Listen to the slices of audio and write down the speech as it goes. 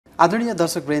आदरणीय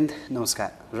दर्शकवृन्द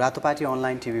नमस्कार। रातोपाटी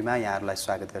अनलाइन टिभीमा यहाँहरूलाई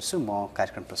स्वागत गर्छु। म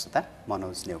कार्यक्रम प्रस्तुता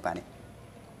मनोज नेउपाने।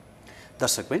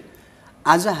 दर्शकवृन्द,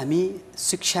 आज हामी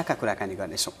शिक्षाका कुराकानी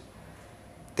गर्नेछौँ।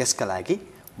 त्यसका लागि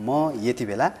म यति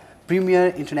बेला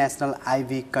प्रिमियर इन्टरनेसनल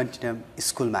IB-Continuum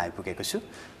स्कुलमा आइपुगेको छु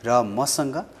र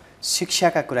मसँग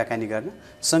शिक्षाका कुराकानी गर्न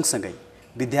सँगसँगै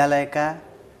विद्यालयका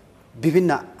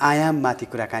विभिन्न आयाममाथि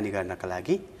कुराकानी गर्नका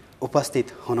लागि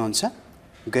उपस्थित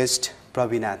हुनुहुन्छ गेस्ट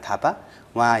प्रवीणा थापा।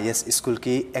 उहाँ यस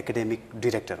स्कुलकी एकाडेमिक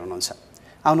डाइरेक्टर हुनुहुन्छ।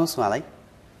 आउनुहोस् उहाँलाई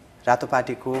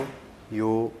रातोपाटीको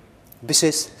यो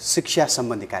विशेष शिक्षा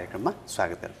सम्बन्धी कार्यक्रममा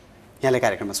स्वागत गरौँ। यहाँलाई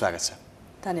कार्यक्रममा स्वागत छ।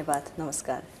 धन्यवाद।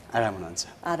 नमस्कार। आराम हुनुहुन्छ?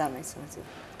 आरामै छु हजुर।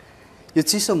 यो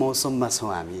चिसो मौसममा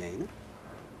छौँ हामी, होइन?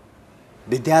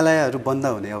 विद्यालयहरू बन्द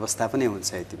हुने अवस्था पनि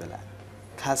हुन्छ यति बेला।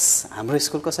 खास हाम्रो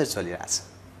स्कुल कसरी चलिरहेछ?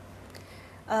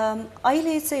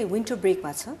 अहिले चाहिँ विन्टर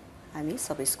ब्रेकमा छ हामी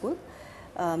सबै स्कुल।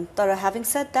 तर ह्याभिङ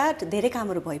सेड द्याट धेरै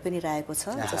कामहरू भइ पनि रहेको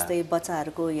छ। जस्तै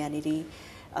बच्चाहरूको यहाँनिर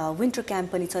विन्टर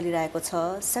क्याम्प पनि चलिरहेको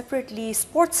छ, सेपरेटली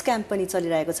स्पोर्ट्स क्याम्प पनि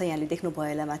चलिरहेको छ। यहाँले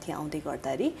देख्नुभयो होला माथि आउँदै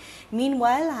गर्दाखेरि।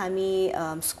 मिनवाइल हामी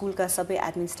स्कुलका सबै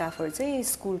एडमिन स्टाफहरू चाहिँ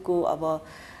स्कुलको अब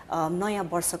नयाँ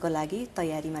वर्षको लागि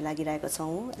तयारीमा लागिरहेको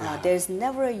छौँ। There is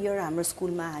never a year हाम्रो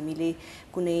स्कुलमा हामीले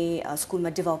कुनै स्कुलमा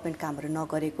डेभलपमेन्ट कामहरू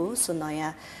नगरेको। सो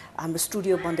नयाँ हाम्रो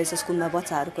स्टुडियो बन्दैछ स्कुलमा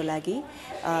बच्चाहरूको लागि।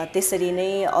 त्यसरी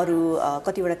नै अरू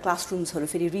कतिवटा क्लासरुम्सहरू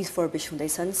फेरि रिफर्बिस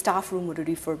हुँदैछन्, स्टाफ रुमहरू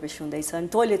रिफर्बिस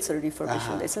हुँदैछन्, टोइलेट्सहरू रिफर्बिस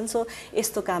हुँदैछन्। सो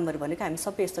यस्तो कामहरू भनेको हामी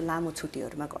सबै यस्तो लामो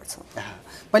छुट्टीहरूमा गर्छौँ।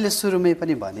 मैले सुरुमै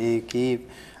पनि भने कि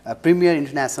प्रिमियर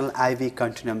इन्टरनेसनल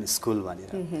IB-Continuum स्कुल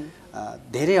भनेर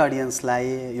धेरै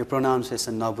अडियन्सलाई यो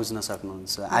प्रोनाउन्सिएसन नबुझ्न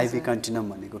सक्नुहुन्छ। IB-Continuum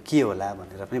भनेको के होला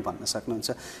भनेर पनि भन्न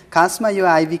सक्नुहुन्छ। खासमा यो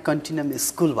IB-Continuum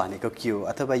स्कुल भनेको के हो,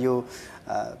 अथवा यो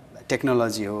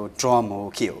टेक्नोलोजी हो, ट्रम हो,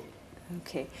 के हो?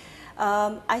 ओके,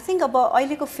 आई थिङ्क अब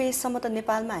अहिलेको फेजसम्म त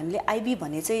नेपालमा हामीले IB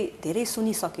भने चाहिँ धेरै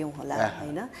सुनिसक्यौँ होला,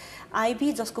 होइन?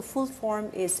 IB जसको full form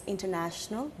is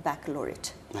international ब्याकलोरेट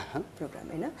programme,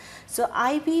 होइन? सो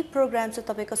IB प्रोग्राम चाहिँ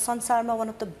तपाईँको संसारमा one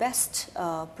of the best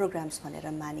programmes भनेर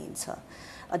मानिन्छ।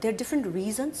 There different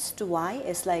reasons to why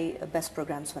यसलाई बेस्ट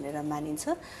प्रोग्राम्स भनेर मानिन्छ।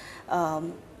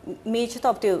 मेन चाहिँ त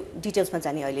अब त्यो डिटेल्समा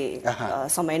जाने अहिले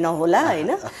समय नहोला, होइन?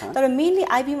 तर मेनली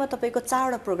IB-मा तपाईँको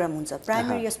 4वटा प्रोग्राम हुन्छ।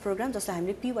 प्राइमेरी इयर्स प्रोग्राम जसलाई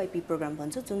हामीले PYP प्रोग्राम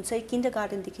भन्छ, जुन चाहिँ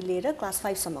किन्डरगार्टनदेखि लिएर क्लास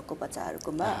 5 सम्मको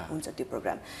बच्चाहरूकोमा हुन्छ त्यो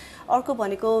प्रोग्राम। अर्को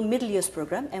भनेको middle years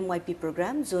programme MYP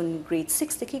programme, जुन ग्रेड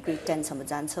 6 देखि ग्रेड 10 सम्म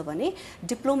जान्छ भने।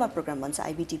 डिप्लोमा प्रोग्राम भन्छ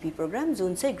IBTP प्रोग्राम,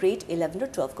 जुन चाहिँ ग्रेड 11 र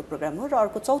 12 को प्रोग्राम हो। र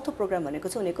अर्को चौथो प्रोग्राम भनेको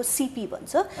चाहिँ उनीहरूको CP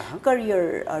भन्छ, career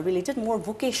related more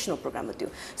vocational programme हो त्यो।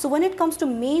 So when it comes to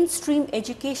main stream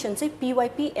education चाहिँ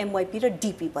PYP, MYP र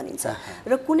DP भनिन्छ।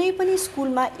 र कुनै पनि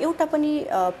स्कुलमा एउटा पनि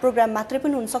प्रोग्राम मात्रै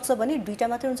पनि हुनसक्छ भने, दुईटा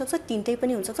मात्रै हुनसक्छ, तिनटै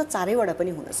पनि हुनसक्छ, चारैवटा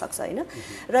पनि हुनसक्छ, होइन?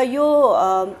 र यो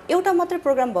एउटा मात्रै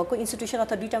प्रोग्राम भएको इन्स्टिट्युसन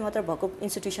अथवा दुईटा मात्र भएको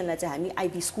इन्स्टिट्युसनलाई चाहिँ हामी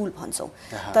IB स्कुल भन्छौँ।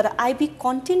 तर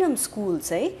IB-Continuum स्कुल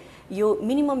चाहिँ यो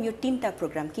मिनिमम यो 3टा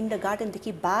प्रोग्राम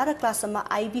किन्डरगार्टनदेखि 12 क्लाससम्म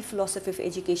IB फिलोसफी अफ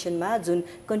एजुकेसनमा जुन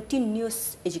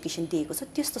कन्टिन्युअस एजुकेसन दिएको छ,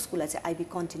 त्यस्तो स्कुललाई चाहिँ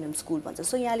IB-Continuum स्कुल भन्छ।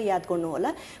 सो यहाँले याद गर्नु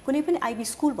होला, कुनै पनि IB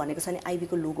स्कुल भनेको छ भने IB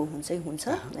को लोगो हुन्छ,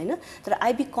 होइन? तर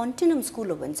IB-Continuum स्कुल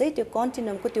हो भने चाहिँ त्यो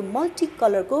कन्टिन्युमको त्यो मल्टी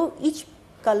कलरको each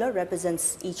colour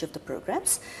represents each of the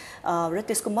programmes र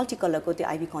त्यसको मल्टी कलरको त्यो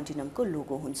IB-Continuum को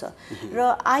लोगो हुन्छ।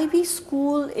 र IB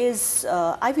school is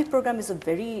IB programme is a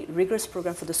very rigorous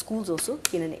programme for the schools also,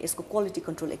 किनभने यसको क्वालिटी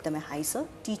कन्ट्रोल एकदमै हाई छ।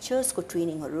 टिचर्सको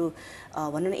ट्रेनिङहरू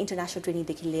भनौँ न इन्टरनेसनल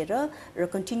ट्रेनिङदेखि लिएर र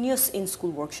कन्टिन्युअस इन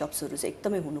स्कुल वर्कसप्सहरू चाहिँ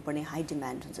एकदमै हुनुपर्ने हाई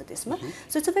डिमान्ड हुन्छ त्यसमा।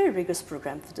 So it's a very rigorous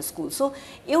programme for the school. So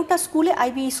एउटा स्कुलै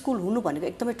IB स्कुल हुनु भनेको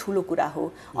एकदमै ठुलो कुरा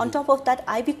हो। On top of that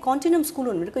IB-Continuum school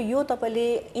हुनु भनेको यो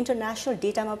तपाईँले इन्टरनेसनल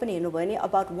डेटामा पनि हेर्नुभयो भने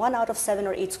about 1 out of 7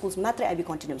 or 8 schools मात्रै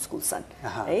IB-Continuum स्कुल छन्,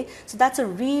 है? सो द्याट्स अ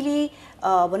रियली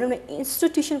भनौँ न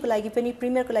इन्स्टिट्युसनको लागि पनि,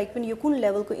 प्रिमियरको लागि पनि यो कुन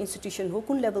लेभलको इन्स्टिट्युसन हो,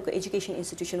 कुन लेभलको एजुकेसन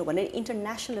इन्स्टिट्युसन हो भनेर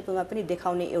इन्टरनेसनल लेभलमा पनि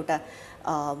देखाउने एउटा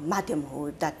माध्यम हो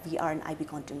that we are an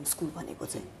IB-Continuum school भनेको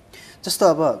चाहिँ। जस्तो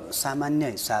अब सामान्य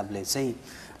हिसाबले चाहिँ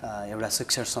एउटा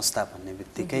शिक्षण संस्था भन्ने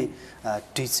बित्तिकै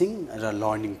टिचिङ र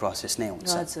लर्निङ प्रोसेस नै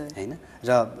हुन्छ, होइन? र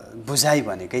बुझाइ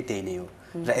भनेकै त्यही नै हो,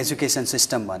 र एजुकेसन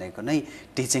सिस्टम भनेको नै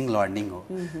टिचिङ लर्निङ हो।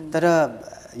 तर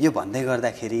यो भन्दै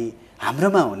गर्दाखेरि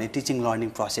हाम्रोमा हुने टिचिङ लर्निङ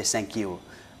प्रोसेस चाहिँ के हो?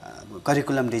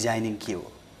 करिकुलम डिजाइनिङ के हो?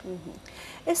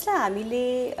 यसलाई हामीले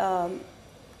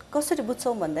कसरी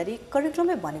बुझ्छौँ भन्दाखेरि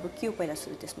करिकुलमै भनेको के हो पहिला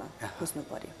सुरु त्यसमा बुझ्नु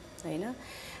पर्यो, होइन?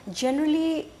 Generally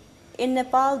in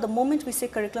Nepal the moment we say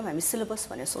curriculum हामी सिलेबस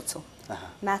भनेर सोध्छौँ।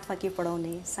 म्याथमा के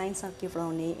पढाउने, साइन्समा के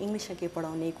पढाउने, इङ्ग्लिसमा के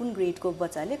पढाउने, कुन ग्रेडको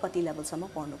बच्चाले कति लेभलसम्म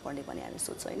पढ्नुपर्ने भने हामी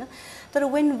सोध्छौँ, होइन? तर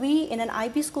when we in an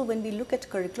IB school when we look at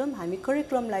curriculum, हामी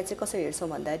करिकुलमलाई चाहिँ कसरी हेर्छौँ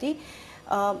भन्दाखेरि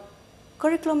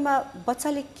करिकुलममा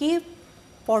बच्चाले के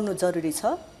पढ्नु जरुरी छ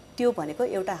त्यो भनेको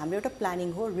एउटा हाम्रो एउटा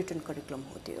प्लानिङ हो, रिटन करिकुलम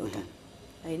हो त्यो एउटा,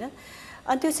 हैन?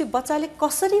 अनि त्यसपछि बच्चाले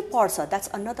कसरी पढ्छ, that's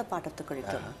another part of the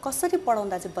curriculum. कसरी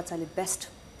पढाउँदा चाहिँ बच्चाले बेस्ट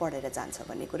पढेर जान्छ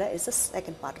भन्ने कुरा is the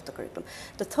second part of the curriculum.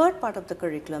 The third part of the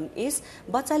curriculum is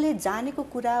बच्चाले जानेको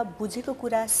कुरा, बुझेको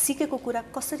कुरा, सिकेको कुरा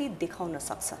कसरी देखाउन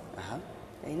सक्छ,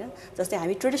 हैन? जस्तै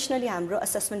हामी ट्रेडिसनली हाम्रो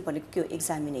असेसमेन्ट भनेको के हो?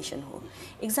 एक्जामिनेसन हो।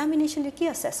 एक्जामिनेसनले के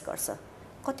असेस गर्छ?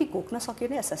 कति घोक्न सक्यो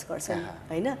नै असेस गर्छ,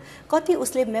 हैन? कति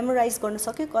उसले मेमोराइज गर्न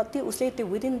सक्यो, कति उसले त्यो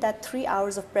विदिन द्याट 3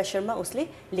 आवर्स अफ प्रेसरमा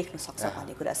उसले लेख्न सक्छ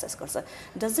भन्ने कुरा असेस गर्छ।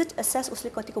 डज इट असेस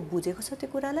उसले कतिको बुझेको छ त्यो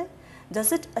कुरालाई?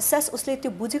 डज इट असेस उसले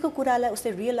त्यो बुझेको कुरालाई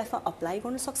उसले रियल लाइफमा अप्लाई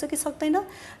गर्न सक्छ कि सक्दैन?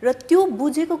 र त्यो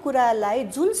बुझेको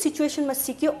कुरालाई जुन सिचुएसनमा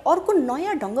सिक्यो अर्को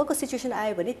नयाँ ढङ्गको सिचुएसन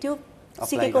आयो भने त्यो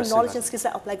सिकेको नलेज एन्ड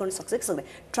स्किल्सलाई अप्लाई गर्न सक्छ कि सक्दैन?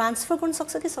 ट्रान्सफर गर्न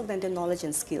सक्छ कि सक्दैन त्यो नलेज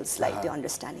एन्ड स्किल्सलाई, त्यो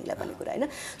अन्डरस्ट्यान्डिङलाई भन्ने कुरा, हैन?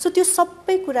 सो त्यो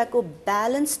सबै कुराको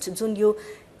ब्यालेन्स्ड जुन यो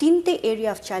तीनटै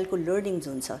एरिया अफ चाइल्डको लर्निङ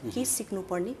जुन छ, के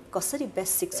सिक्नुपर्ने, कसरी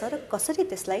बेस्ट सिक्छ र कसरी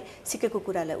त्यसलाई सिकेको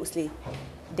कुरालाई उसले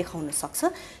देखाउन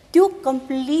सक्छ, त्यो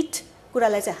कम्प्लिट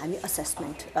कुरालाई चाहिँ हामी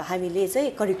असेसमेन्ट, हामीले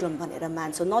चाहिँ करिकुलम भनेर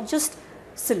मान्छौँ, नट जस्ट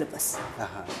सिलेबस।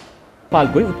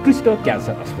 नेपालकै उत्कृष्ट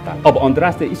क्यान्सर अस्पताल अब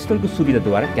अन्तर्राष्ट्रिय स्तरको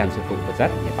सुविधाद्वारा क्यान्सरको उपचार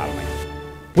नेपालमै।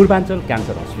 Purvanchal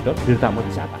cancer hospital Birtamod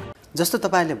जापा। जस्तो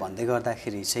तपाईँले भन्दै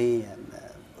गर्दाखेरि चाहिँ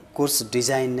कोर्स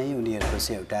डिजाइन नै उनीहरूको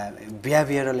चाहिँ एउटा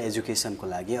बिहेभियरल एजुकेसनको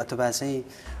लागि अथवा चाहिँ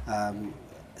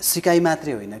सिकाइ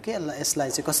मात्रै होइन कि यसलाई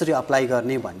चाहिँ कसरी अप्लाई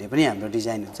गर्ने भन्ने पनि हाम्रो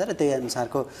डिजाइन हुन्छ र त्यही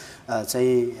अनुसारको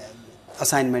चाहिँ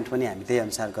असाइनमेन्ट पनि हामी त्यही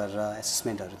अनुसार गरेर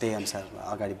एसेसमेन्टहरू त्यही अनुसार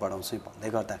अगाडि बढाउँछौँ भन्दै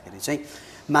गर्दाखेरि चाहिँ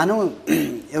मानौ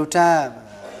एउटा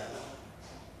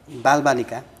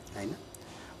बालबालिका, हैन,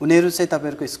 उनीहरू चाहिँ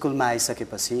तपाईँहरूको स्कुलमा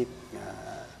आइसकेपछि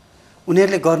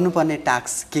उनीहरूले गर्नुपर्ने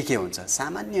टास्क के हुन्छ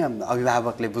सामान्य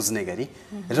अभिभावकले बुझ्ने गरी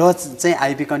र चाहिँ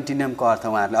आइबी कन्टिन्युमको अर्थ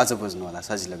उहाँहरूले अझ बुझ्नु होला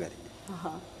सजिलो गरी।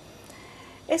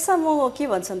 यसमा म के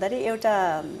भन्छु भन्दाखेरि एउटा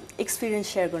एक्सपिरियन्स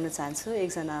सेयर गर्न चाहन्छु।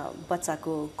 एकजना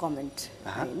बच्चाको कमेन्ट,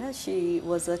 हैन, she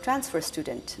was a transfer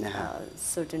student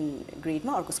certain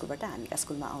ग्रेडमा अर्को स्कुलबाट हामीका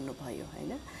स्कुलमा आउनुभयो,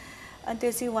 हैन? अनि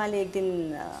त्यसपछि उहाँले एक दिन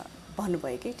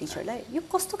भन्नुभयो कि टिचरलाई, यो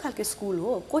कस्तो खालको स्कुल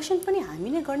हो, क्वेसन पनि हामी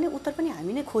नै गर्ने, उत्तर पनि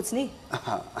हामी नै खोज्ने।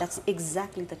 That's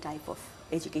exactly the type of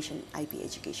education IB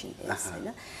education is,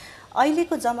 हैन?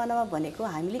 अहिलेको जमानामा भनेको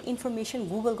हामीले इन्फर्मेसन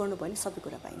गुगल गर्नु भयो भने सबै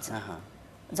कुरा पाइन्छ।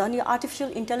 झन् यो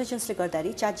आर्टिफिसियल इन्टेलिजेन्सले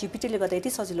गर्दाखेरि च्याट जिपिटीले गर्दा यति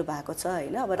सजिलो भएको छ,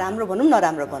 हैन? अब राम्रो भनौँ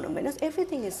नराम्रो भनौँ, हैन?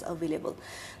 Everything is available.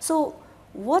 So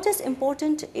what is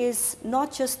important is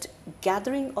not just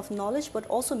gathering of knowledge but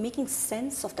also making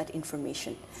sense of that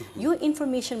information. यो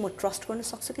इन्फर्मेसन म ट्रस्ट गर्न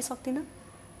सक्छु कि सक्दिनँ,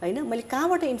 हैन? मैले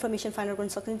कहाँबाट इन्फर्मेसन फाइन्ड आउट गर्न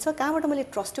सकिन्छ, कहाँबाट मैले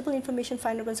ट्रस्टेबल इन्फर्मेसन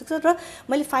फाइन्ड आउट गर्न सक्छु र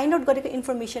मैले फाइन्ड आउट गरेको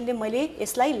इन्फर्मेसनले मैले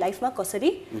यसलाई लाइफमा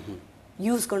कसरी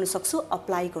युज गर्न सक्छु,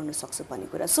 अप्लाई गर्न सक्छु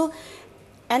भन्ने कुरा। So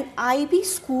and IB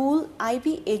school,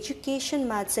 IB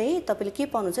एजुकेसनमा चाहिँ तपाईँले के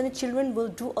पाउनुहुन्छ भने children will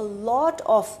do a lot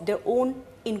of their own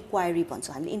inquiry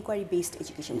भन्छौँ हामीले। इन्क्वायरी बेस्ड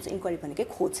एजुकेसन हुन्छ। इन्क्वायरी भनेकै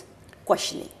खोज,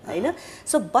 क्वेसनिङ, हैन?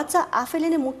 सो बच्चा आफैले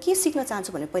नै म के सिक्न चाहन्छु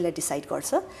भने पहिला डिसाइड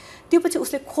गर्छ, त्यो पछि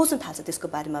उसले खोज्न थाल्छ त्यसको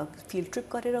बारेमा। फिल्ड ट्रिप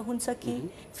गरेर हुन्छ कि,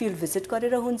 फिल्ड भिजिट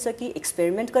गरेर हुन्छ कि,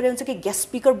 एक्सपेरिमेन्ट गरेर हुन्छ कि, गेस्ट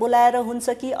स्पिकर बोलाएर हुन्छ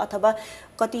कि, अथवा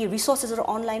कति रिसोर्सेसहरू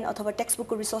अनलाइन अथवा टेक्स्ट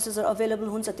बुकको रिसोर्सेसहरू अभाइलेबल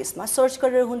हुन्छ त्यसमा सर्च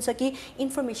गरेर हुन्छ कि,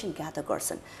 इन्फर्मेसन ग्यादर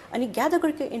गर्छन्। अनि ग्यादर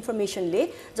गरेको इन्फर्मेसनले,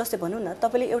 जस्तै भनौँ न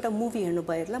तपाईँले एउटा मुभी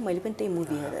हेर्नुभयो होला, मैले पनि त्यही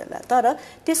मुभी हेरेँ होला, तर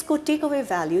त्यसको टेक अवे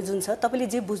भ्याल्यू जुन छ तपाईँले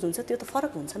जे बुझ्नुहुन्छ त्यो त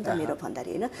फरक हुन्छ नि त मेरो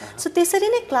भन्दाखेरि, हैन? सो त्यसरी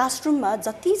नै क्लासरुममा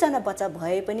जतिजना बच्चा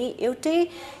भए पनि एउटै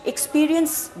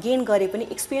एक्सपिरियन्स गेन गरे पनि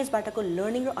एक्सपिरियन्सबाटको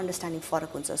लर्निङ र अन्डरस्ट्यान्डिङ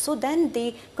फरक हुन्छ। So then they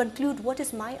conclude what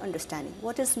is my understanding,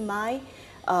 what is my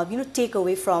take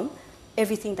away from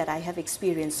everything that I have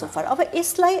experience so far. अब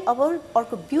यसलाई अब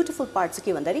अर्को ब्युटिफुल पार्ट चाहिँ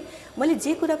के भन्दाखेरि मैले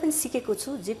जे कुरा पनि सिकेको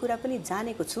छु, जे कुरा पनि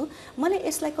जानेको छु, मैले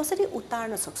यसलाई कसरी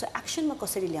उतार्न सक्छु, एक्सनमा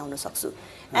कसरी ल्याउन सक्छु।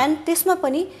 एन्ड त्यसमा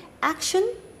पनि action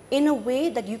in a way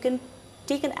that you can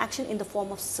take an action in the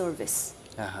form of service,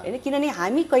 हैन? किनभने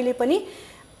हामी कहिले पनि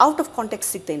आउट अफ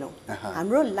कन्टेक्स्ट सिक्दैनौँ।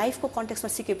 हाम्रो लाइफको कन्टेक्स्टमा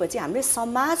सिकेपछि, हामीले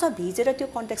समाजमा भिजेर त्यो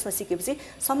कन्टेक्स्टमा सिकेपछि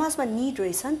समाजमा निड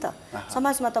रहेछ नि त।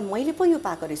 समाजमा त मैले पो यो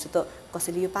पाएको रहेछु त,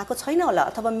 कसैले यो पाएको छैन होला,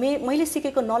 अथवा मैले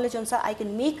सिकेको नलेज अनुसार I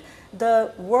can make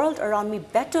the world around me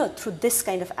better through this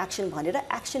kind of action भनेर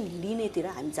एक्सन लिनेतिर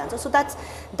हामी जान्छौँ। So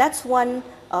that's one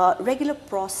regular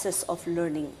process of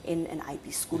learning in an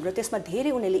IB school. र त्यसमा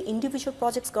धेरै उनीहरूले इन्डिभिजुअल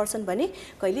प्रोजेक्ट्स गर्छन् भने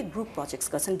कहिले ग्रुप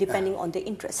प्रोजेक्ट्स गर्छन् डिपेन्डिङ अन द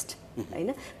इन्ट्रेस्ट,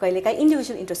 हैन? कहिलेकाहीँ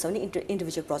इन्डिभिजुअल इन्ट्रेस्ट छ भने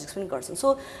इन्डिभिजुअल प्रोजेक्ट्स पनि गर्छन्।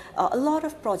 So a lot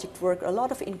of project work, a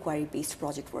lot of inquiry based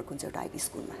project work हुन्छ एउटा आइबी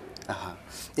स्कुलमा।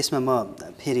 यसमा म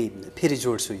फेरि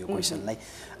जोड्छु यो क्वेसनलाई।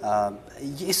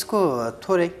 यसको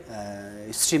थोरै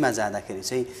हिस्ट्रीमा जाँदाखेरि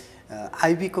चाहिँ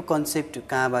आइबी को कन्सेप्ट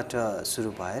कहाँबाट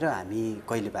सुरु भएर हामी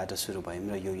कहिलेबाट सुरु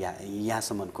भयौँ र यो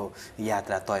यहाँसम्मको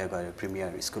यात्रा तय गर्यो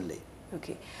प्रिमियर स्कुलले?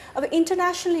 ओके, अब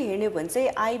इन्टरनेसनली हेर्ने हो भने चाहिँ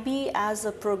IB as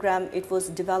a programme it was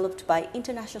developed by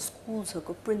international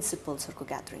स्कुल्सहरूको प्रिन्सिपल्सहरूको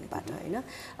ग्यादरिङबाट होइन।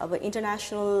 अब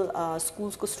इन्टरनेसनल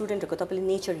स्कुल्सको स्टुडेन्टहरूको तपाईँले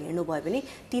नेचर हेर्नुभयो भने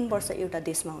 3 वर्ष एउटा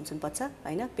देशमा हुन्छन् बच्चा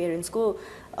होइन, पेरेन्ट्सको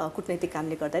कुटनैतिक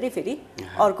कामले गर्दाखेरि फेरि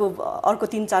अर्को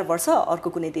 3-4 वर्ष अर्को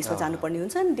कुनै देशमा जानुपर्ने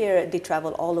हुन्छ अनि they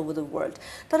travel all over the world.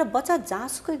 तर बच्चा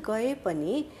जहाँसुकै गए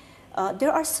पनि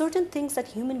there are certain things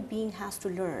that human being has to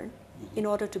learn in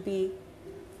order to be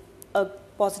a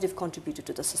positive contributor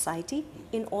to the society,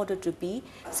 in order to be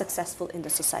successful in the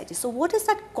society. So what is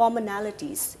that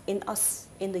commonalities in us,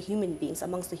 in the human beings,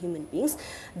 amongst the human beings,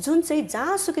 जुन चाहिँ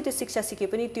जहाँसुकै त्यो शिक्षा सिके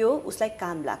पनि त्यो उसलाई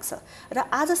काम लाग्छ र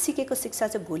आज सिकेको शिक्षा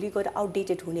चाहिँ भोलि गएर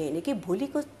आउटडेटेड हुने होइन कि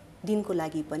भोलिको दिनको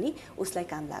लागि पनि उसलाई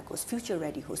काम लागोस्, फ्युचर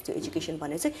रेडी होस्। त्यो एजुकेसन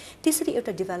भने चाहिँ त्यसरी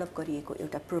एउटा डेभलप गरिएको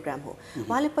एउटा प्रोग्राम हो।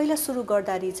 उहाँले पहिला सुरु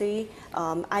गर्दाखेरि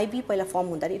चाहिँ आइबी पहिला फर्म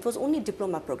हुँदाखेरि it was only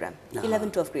diploma programme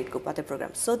 11-12 ग्रेडको मात्रै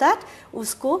प्रोग्राम, सो द्याट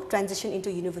उसको ट्रान्जिसन इन्टु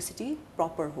युनिभर्सिटी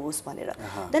प्रपर होस् भनेर।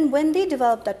 Then when they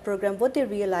develop that programme what they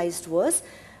realise was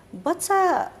बच्चा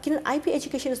किन IP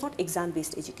education is not exam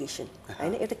based education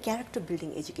होइन, एउटा क्यारेक्टर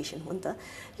बिल्डिङ एजुकेसन हो नि त।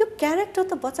 यो क्यारेक्टर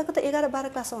त बच्चाको त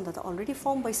 11-12 क्लासमा हुँदा त अलरेडी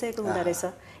फर्म भइसकेको हुँदो रहेछ,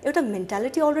 एउटा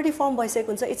मेन्टालिटी अलरेडी फर्म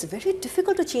भइसकेको हुन्छ। It's very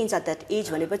difficult to change at that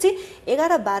as भनेपछि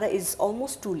 11-12 is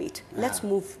almost to late, let's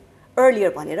move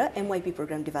earlier भनेर एमवाइपी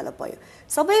प्रोग्राम डेभलप भयो।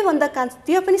 सबैभन्दा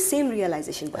त्यो पनि सेम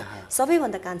रियलाइजेसन भयो।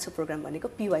 सबैभन्दा कान्छो प्रोग्राम भनेको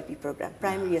पिवाइपी प्रोग्राम,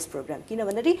 प्राइमरी इयर्स प्रोग्राम, किन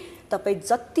भन्दाखेरि तपाईँ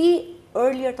जति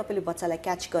अर्लियर तपाईँले बच्चालाई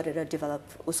क्याच गरेर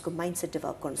डेभलप उसको माइन्डसेट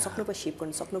डेभलप गर्नु सक्नुभयो, सेप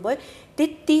गर्नु सक्नुभयो,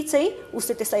 त्यति चाहिँ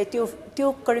उसले त्यसलाई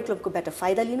त्यो करिकुलमको बेटर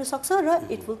फाइदा लिनु सक्छ र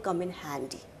it will come in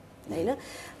handy होइन।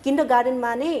 किन्डर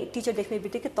गार्डनमा नै टिचर देख्ने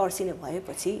बित्तिकै तर्सिने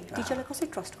भएपछि टिचरलाई कसरी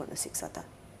ट्रस्ट गर्न सिक्छ त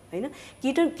होइन।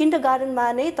 किन्डर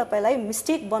गार्डनमा नै तपाईँलाई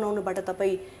मिस्टेक बनाउनुबाट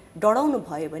तपाईँ डराउनु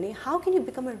भयो भने how can you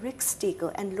become a risk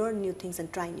taker and learn new things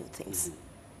and try new things.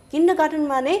 Kinder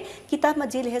गार्डनमा नै किताबमा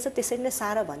जे लेखेछ त्यसरी नै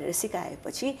सारा भनेर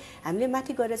सिकाएपछि हामीले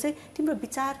माथि गएर चाहिँ तिम्रो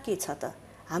विचार के छ त,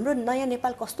 हाम्रो नयाँ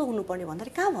नेपाल कस्तो हुनुपर्ने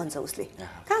भन्दाखेरि कहाँ भन्छ उसले,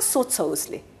 कहाँ सोध्छ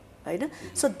उसले होइन।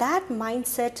 So that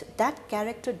mindset that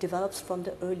character develops from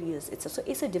the early years it's, so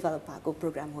यसरी डेभलप भएको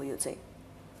प्रोग्राम हो यो चाहिँ।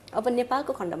 अब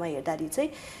नेपालको खण्डमा हेर्दाखेरि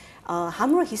चाहिँ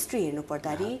हाम्रो हिस्ट्री हेर्नु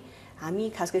पर्दाखेरि हामी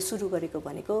खास गरी सुरु गरेको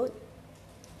भनेको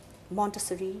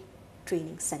Montessori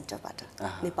training सेन्टरबाट,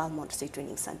 Nepal Montessori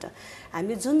training centre.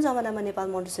 हामीले जुन जमानामा नेपाल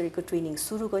मोन्टेसरीको ट्रेनिङ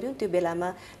सुरु गऱ्यौँ त्यो बेलामा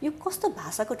यो कस्तो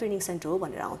भाषाको ट्रेनिङ सेन्टर हो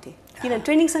भनेर आउँथे, किन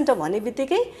ट्रेनिङ सेन्टर भन्ने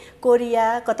बित्तिकै कोरिया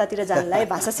कतातिर जानलाई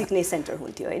भाषा सिक्ने सेन्टर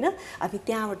हुन्थ्यो होइन। हामी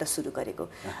त्यहाँबाट सुरु गरेको।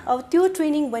 अब त्यो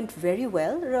ट्रेनिङ वेन्ट भेरी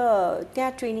वेल र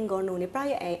त्यहाँ ट्रेनिङ गर्नुहुने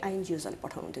प्रायः आइएनजिओजहरूले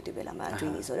पठाउनुहुन्थ्यो त्यो बेलामा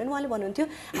ट्रेनिङ्सहरू, अनि उहाँले भन्नुहुन्थ्यो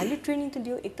हामीले ट्रेनिङ त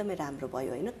दियो एकदमै राम्रो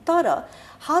भयो होइन, तर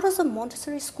how does a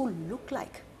Montessori school look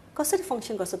like, कसरी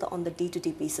फङ्सन गर्छ त on the day to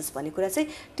day basis भन्ने कुरा चाहिँ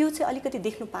त्यो चाहिँ अलिकति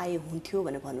देख्नु पाए हुन्थ्यो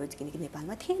भनेर भन्नुभयो, किनकि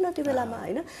नेपालमा थिएन त्यो बेलामा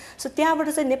होइन। सो त्यहाँबाट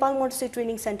चाहिँ नेपाल मोन्टेसरी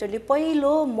ट्रेनिङ सेन्टरले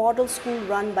पहिलो model school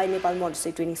run by Nepal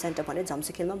Montessori training centre भनेर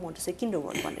झम्सीखेलमा मोन्टेसरी किन्डर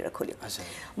वर्ल्ड भनेर खोल्यो।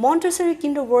 मोन्टेसरी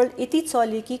किन्डर वर्ल्ड यति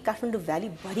चल्यो कि काठमाडौँ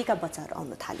भ्यालीभरिका बच्चाहरू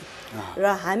आउन थाल्यो र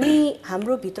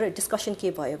हाम्रो भित्र डिस्कसन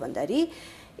के भयो भन्दाखेरि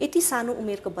यति सानो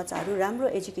उमेरको बच्चाहरू राम्रो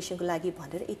एजुकेसनको लागि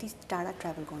भनेर यति टाढा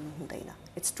ट्राभल गर्नु हुँदैन,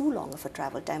 it's to long of a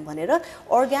travel time भनेर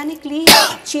organically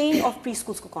chain of pre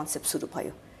स्कुल्सको concept सुरु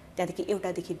भयो। त्यहाँदेखि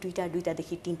एउटादेखि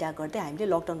दुईटादेखि 3टा गर्दै हामीले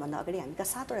लकडाउनभन्दा अगाडि हामीका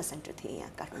 7वटा सेन्टर थिए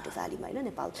यहाँ काठमाडौँ भ्यालीमा होइन,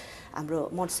 नेपाल हाम्रो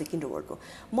मोन्टेसरी किन्डर वर्ल्डको।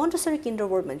 मोन्टेसरी किन्डर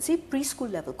वर्ल्ड भने चाहिँ प्री स्कुल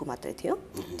लेभलको मात्रै थियो,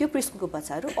 त्यो प्री स्कुलको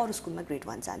बच्चाहरू अरू स्कुलमा ग्रेड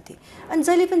 1 जान्थे। अनि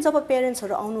जहिले पनि जब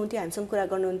पेरेन्ट्सहरू आउनुहुन्थ्यो हामीसँग कुरा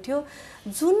गर्नुहुन्थ्यो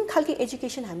जुन खालको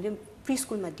एजुकेसन हामीले प्री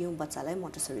स्कुलमा दियौँ बच्चालाई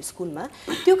मोन्टेसरी स्कुलमा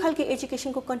त्यो खालको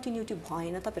एजुकेसनको कन्टिन्युटी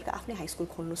भएन, तपाईँहरूको आफ्नै हाई स्कुल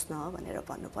खोल्नुहोस् न भनेर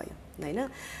भन्नुभयो होइन।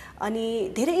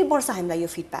 अनि धेरै वर्ष हामीलाई यो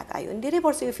फिडब्याक आयो, अनि धेरै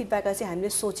वर्ष यो फिडब्याक आएपछि हामीले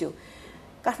सोच्यौँ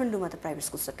काठमाडौँमा त प्राइभेट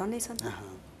स्कुल्स त टन्नै छन्,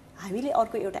 हामीले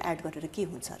अर्को एउटा एड गरेर के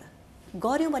हुन्छ र,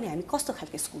 गऱ्यौँ भने हामी कस्तो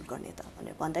खालको स्कुल गर्ने त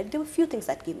भनेर भन्दाखेरि त्यो few things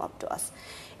that came up to us.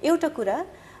 एउटा कुरा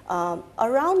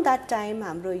अराउन्ड द्याट टाइम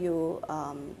हाम्रो यो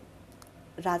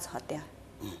राज हत्या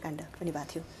काण्ड पनि भएको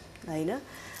थियो होइन,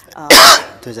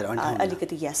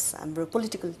 अलिकति यस हाम्रो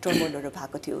पोलिटिकल टर्मोलहरू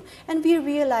भएको थियो। एन्ड वी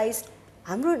रियलाइज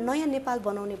हाम्रो नयाँ नेपाल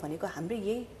बनाउने भनेको हाम्रो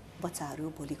यही बच्चाहरू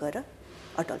भोलि गएर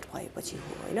अडल्ट भएपछि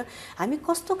हो होइन। हामी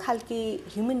कस्तो खालके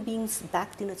ह्युमन बिइङ्स ब्याक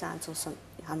दिन चाहन्छौँ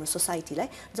हाम्रो सोसाइटीलाई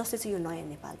जसले चाहिँ यो नयाँ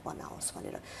नेपाल बनाओस्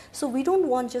भनेर so we don't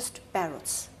want just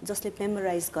प्यारोट्स जसले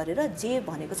मेमोराइज गरेर जे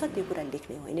भनेको छ त्यो कुरा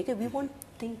लेख्ने होइन कि we want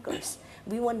thinkers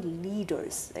we want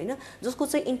leaders होइन जसको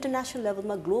चाहिँ इन्टरनेसनल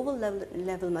लेभलमा ग्लोबल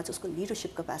लेभलमा चाहिँ उसको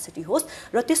लिडरसिप क्यापासिटी होस्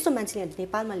र त्यस्तो मान्छेले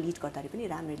नेपालमा लिड गर्दाखेरि पनि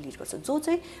राम्ररी लिड गर्छ जो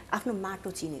चाहिँ आफ्नो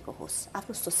माटो चिनेको होस्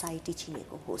आफ्नो सोसाइटी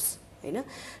चिनेको होस् होइन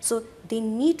so they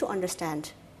need to understand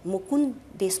म कुन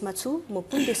देशमा छु म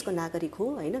कुन देशको नागरिक हो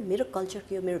होइन मेरो कल्चर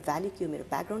के हो मेरो भ्याल्यु के हो मेरो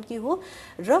ब्याकग्राउन्ड के हो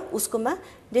र उसकोमा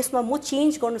देशमा म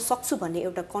चेन्ज गर्न सक्छु भन्ने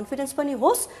एउटा कन्फिडेन्स पनि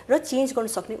होस् र चेन्ज गर्न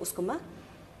सक्ने उसकोमा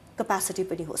क्यापासिटी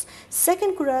पनि होस्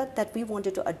सेकेन्ड कुरा that we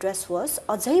wanted to address was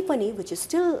अझै पनि which is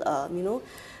still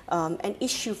an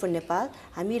issue for Nepal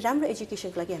हामी राम्रो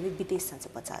एजुकेसनको लागि हामी विदेश जान्छ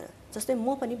बच्चाहरू जस्तै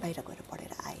म पनि बाहिर गएर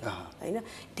पढेर आएँ होइन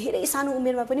धेरै सानो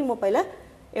उमेरमा पनि म पहिला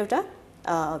एउटा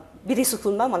विदेश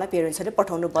स्कुलमा मलाई पेरेन्ट्सहरूले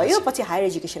पठाउनु भयो पछि हायर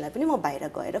एजुकेसनलाई पनि म बाहिर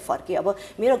गएर फर्केँ अब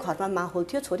मेरो घरमा माहौल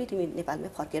थियो छोरी तिमी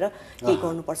नेपालमै फर्केर केही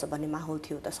गर्नुपर्छ भन्ने माहौल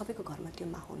थियो त सबैको घरमा त्यो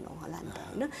माहौल नहोला नि त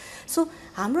होइन सो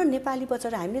हाम्रो नेपाली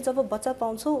बच्चाहरू हामीले जब बच्चा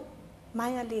पाउँछौँ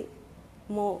मायाले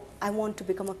म I want to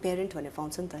become a parent भनेर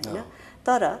पाउँछ नि त होइन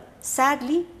तर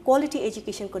स्याडली क्वालिटी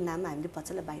एजुकेसनको नाममा हामीले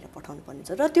बच्चालाई बाहिर पठाउनु पर्ने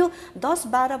हुन्छ र त्यो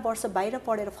 10-12 वर्ष बाहिर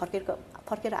पढेर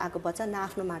फर्केर आएको बच्चा न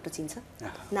आफ्नो माटो चिन्छ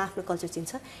न आफ्नो कल्चर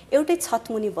चिन्छ एउटै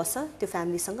छतमुनि बस्छ त्यो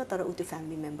फ्यामिलीसँग तर ऊ त्यो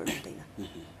फ्यामिली मेम्बर हुँदैन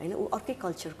होइन ऊ अर्कै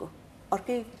कल्चरको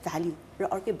अर्कै भ्याल्यु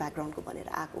र अर्कै ब्याकग्राउन्डको भनेर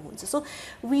आएको हुन्छ so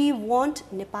we want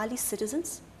Nepali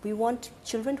citizens we want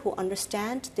children who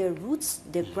understand their roots,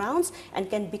 their grounds and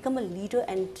can become a leader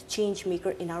and change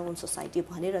maker in our own society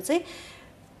भनेर चाहिँ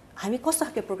हामी कस्तो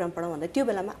खालको प्रोग्राम पढाउँ भन्दा त्यो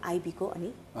बेलामा IB को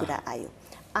अनि कुरा आयो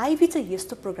IB चाहिँ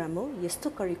यस्तो प्रोग्राम हो यस्तो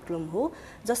करिकुलम हो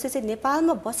जसले चाहिँ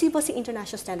नेपालमा बसी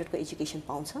इन्टरनेसनल स्ट्यान्डर्डको एजुकेसन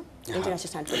पाउँछ इन्टरनेसनल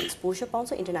स्ट्यान्डर्डको एक्सपोजर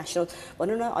पाउँछ इन्टरनेसनल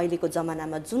भनौँ न अहिलेको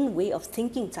जमानामा जुन वे अफ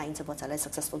थिङ्किङ चाहिन्छ बच्चालाई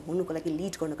सक्सेसफुल हुनुको लागि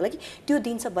लिड गर्नुको लागि त्यो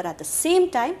दिन्छ but at the same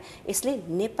time यसले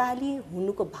नेपाली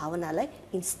हुनुको भावनालाई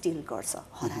इन्स्टिल गर्छ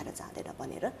हराएर जाँदैन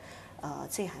भनेर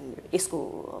चाहिँ हाम्रो यसको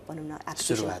भनौँ न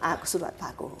एप्लिकेसन सुरुवात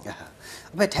भएको हो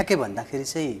अब ठ्याक्कै भन्दाखेरि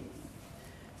चाहिँ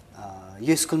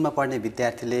यो स्कुलमा पढ्ने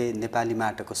विद्यार्थीले नेपाली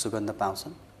माटोको सुगन्ध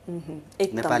पाउँछन्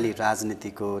नेपाली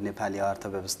राजनीतिको नेपाली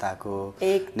अर्थव्यवस्थाको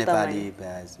नेपाली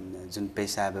जुन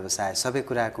पेसा व्यवसाय सबै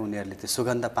कुराको उनीहरूले त्यो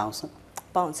सुगन्ध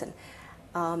पाउँछन्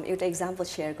एउटा इक्जाम्पल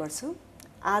सेयर गर्छु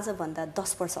आजभन्दा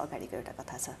 10 वर्ष अगाडिको एउटा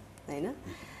कथा छ होइन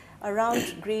अराउन्ड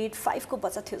ग्रेड 5 को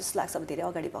बच्चा थियो जस्तो लाग्छ अब धेरै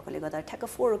अगाडि भएकोले गर्दा ठ्याक्क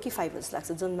 4 हो कि 5 जस्तो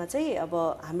लाग्छ जुनमा चाहिँ अब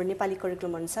हाम्रो नेपाली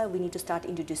करिकुलम अनुसार we need to start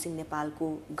introducing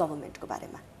नेपालको गभर्मेन्टको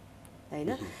बारेमा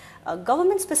होइन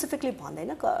गभर्मेन्ट स्पेसिफिकली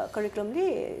भन्दैन करिकुलमले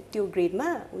त्यो ग्रेडमा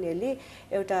उनीहरूले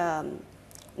एउटा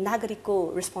नागरिकको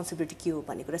रेस्पोन्सिबिलिटी के हो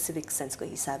भन्ने कुरा सिभिक सेन्सको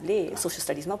हिसाबले सोसियल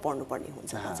स्टडिजमा पढ्नुपर्ने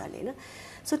हुन्छ बच्चाले होइन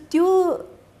सो त्यो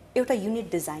एउटा युनिट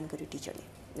डिजाइन गर्यो टिचरले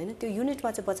होइन त्यो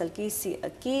युनिटमा चाहिँ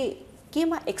बच्चाले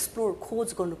केमा एक्सप्लोर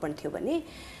खोज गर्नुपर्ने थियो भने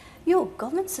यो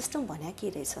गभर्मेन्ट सिस्टम भन्या के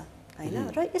रहेछ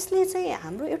होइन र यसले चाहिँ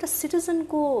हाम्रो एउटा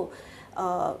सिटिजनको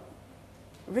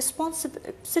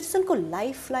सिटिजनको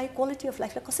लाइफलाई क्वालिटी अफ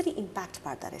लाइफलाई कसरी इम्प्याक्ट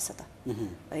पार्दो रहेछ त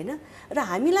होइन र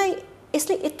हामीलाई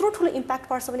यसले यत्रो ठुलो इम्प्याक्ट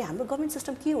पार्छ भने हाम्रो गभर्मेन्ट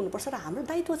सिस्टम के हुनुपर्छ र हाम्रो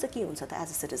दायित्व चाहिँ के हुन्छ त एज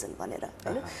अ सिटिजन भनेर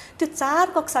होइन त्यो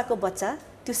 4 कक्षाको बच्चा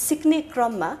त्यो सिक्ने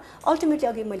क्रममा अल्टिमेटली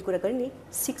अघि मैले कुरा गरेँ नि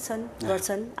सिक्छन्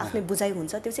गर्छन् आफ्नै बुझाइ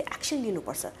हुन्छ त्यो चाहिँ एक्सन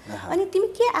लिनुपर्छ अनि तिमी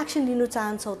के एक्सन लिनु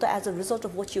चाहन्छौ त as a result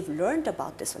of what you've learned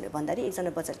about this भनेर भन्दाखेरि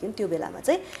एकजना बच्चाले पनि त्यो बेलामा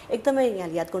चाहिँ एकदमै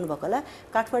यहाँले याद गर्नुभएको होला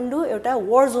काठमाडौँ एउटा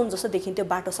वार जोन जस्तो देखिन्थ्यो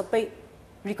बाटो सबै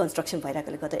रिकन्स्ट्रक्सन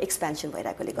भइरहेकोले गर्दा एक्सपेन्सन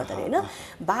भइरहेकोले गर्दा होइन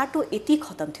बाटो यति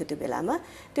खतम थियो त्यो बेलामा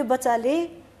त्यो बच्चाले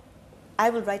I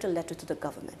will write a letter to the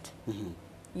government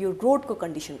यो रोडको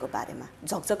कन्डिसनको बारेमा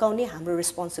झकझकाउने हाम्रो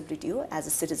रेस्पोन्सिबिलिटी हो एज अ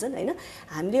सिटिजन होइन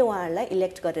हामीले उहाँहरूलाई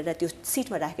इलेक्ट गरेर त्यो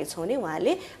सिटमा राखेका छौँ भने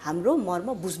उहाँले हाम्रो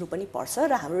मर्म बुझ्नु पनि पर्छ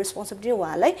र हाम्रो रेस्पोन्सिबिलिटी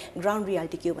उहाँलाई ग्राउन्ड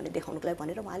रियालिटी के हो भनेर देखाउनुको लागि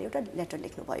भनेर उहाँले एउटा लेटर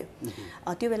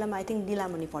लेख्नुभयो त्यो बेलामा आई थिङ्क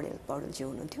निलामणि पौडेलजी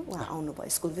हुनुहुन्थ्यो उहाँ आउनुभयो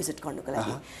स्कुल भिजिट गर्नुको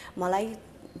लागि मलाई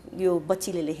यो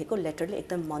बच्चीले लेखेको लेटरले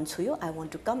एकदम मन छुयो I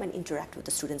want to come and interact with the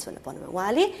students भनेर भन्नुभयो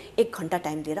उहाँले 1 घन्टा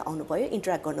टाइम लिएर आउनुभयो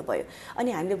इन्टरेक्ट गर्नुभयो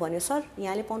अनि हामीले भन्यो सर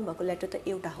यहाँले पाउनुभएको लेटर त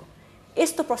एउटा हो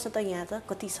यस्तो प्रश्न त यहाँ त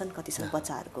कति छन्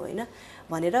बच्चाहरूको होइन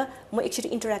भनेर म एकचोटि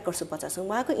इन्टरेक्ट गर्छु बच्चासँग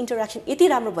उहाँको इन्टरेक्सन यति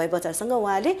राम्रो भयो बच्चासँग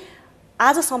उहाँले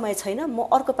आज समय छैन म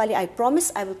अर्को पालि I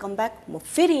promise I will come back म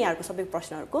फेरि यहाँहरूको सबै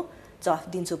प्रश्नहरूको जवाफ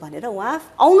दिन्छु भनेर उहाँ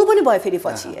आउनु पनि भयो फेरि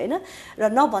पछि हैन र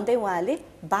नभन्दै उहाँले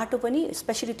बाटो पनि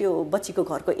स्पेशली त्यो बच्चीको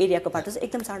घरको एरियाको बाटो चाहिँ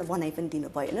एकदम चाँडो बनाइ पनि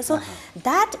दिनुभयो हैन सो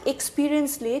द्याट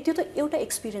एक्सपिरियन्सले त्यो त एउटा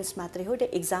एक्सपिरियन्स मात्रै हो एउटा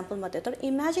एक्जाम्पल मात्रै तर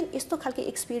इमेजिन यस्तो खालको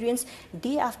experience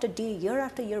day after day year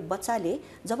after year बच्चाले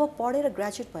जब पढेर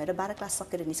ग्रेजुएट भएर 12 क्लास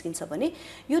सकेर निस्किन्छ भने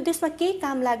यो देशमा केही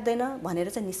काम लाग्दैन भनेर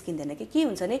चाहिँ निस्किँदैन के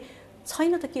हुन्छ भने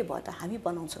छैन त के भयो त हामी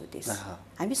बनाउँछौँ देश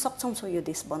हामी सक्षम छौँ यो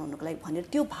देश बनाउनको लागि भनेर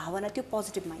त्यो भावना त्यो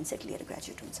पोजिटिभ माइन्डसेट लिएर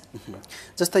ग्रेजुएट हुन्छ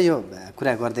जस्तो यो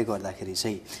कुरा गर्दै गर्दाखेरि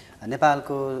चाहिँ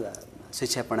नेपालको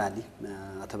शिक्षा प्रणाली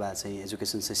अथवा चाहिँ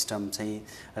एजुकेसन सिस्टम चाहिँ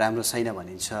राम्रो छैन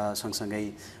भनिन्छ सँगसँगै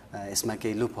यसमा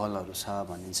केही लुप होलहरू छ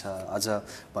भनिन्छ अझ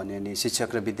भन्यो भने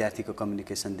शिक्षक र विद्यार्थीको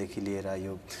कम्युनिकेसनदेखि लिएर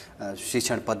यो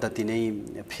शिक्षण पद्धति नै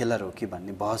फेलर हो कि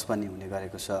भन्ने बहस पनि हुने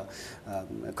गरेको छ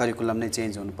करिकुलम नै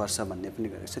चेन्ज हुनुपर्छ भन्ने पनि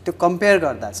गरेको छ त्यो कम्पेयर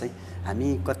गर्दा चाहिँ हामी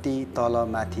कति तल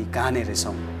माथि कहाँनिर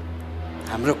छौँ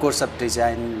हाम्रो कोर्स अफ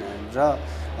डिजाइन र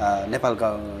नेपाल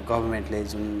गभर्मेन्टले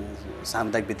जुन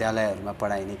सामुदायिक विद्यालयहरूमा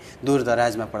पढाइने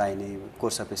दूरदराजमा पढाइने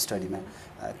कोर्स अफ स्टडीमा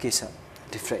के छ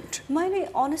डिफरेन्ट मैले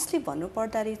अनेस्टली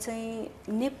भन्नुपर्दाखेरि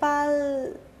चाहिँ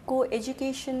नेपालको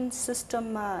एजुकेसन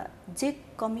सिस्टममा जे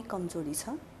कमी कमजोरी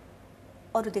छ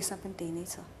अरू देशमा पनि त्यही नै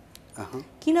छ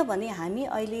किनभने हामी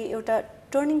अहिले एउटा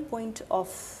टर्निङ पोइन्ट अफ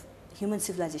ह्युमन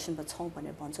सिभिलाइजेसनमा छौँ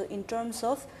भनेर भन्छौँ इन टर्म्स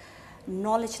अफ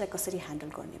नलेजलाई कसरी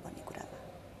ह्यान्डल गर्ने भन्ने कुरामा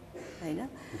हैन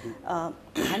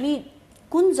हामी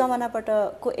कुन जमानाबाट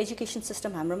को एजुकेसन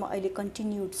सिस्टम हाम्रोमा अहिले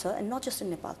कन्टिन्युड छ and not just in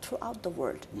Nepal through out the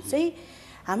world चाहिँ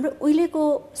हाम्रो उहिलेको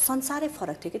संसारै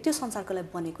फरक थियो कि त्यो संसारको लागि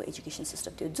बनेको एजुकेसन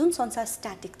सिस्टम थियो जुन संसार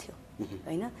स्ट्याटिक थियो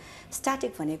हैन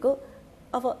स्ट्याटिक भनेको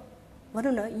अब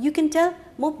भनौँ न यु क्यान टेल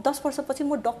म 10 वर्षपछि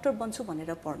म डक्टर बन्छु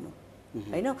भनेर पढ्नु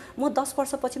हैन म 10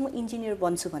 वर्षपछि म इन्जिनियर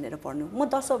बन्छु भनेर पढ्नु म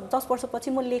 10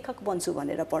 वर्षपछि म लेखक बन्छु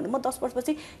भनेर पढ्नु म 10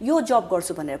 वर्षपछि यो जब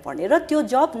गर्छु भनेर पढ्ने र त्यो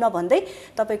जब नभन्दै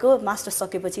तपाईको मास्टर्स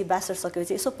सकेपछि ब्याचलर्स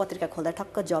सकेपछि यसो पत्रिका खोल्दा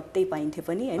ठक्क जब त्यही पाइन्थ्यो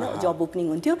पनि हैन जब ओपनिङ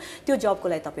हुन्थ्यो त्यो जबको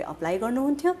लागि तपाई अप्लाई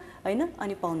गर्नुहुन्थ्यो हैन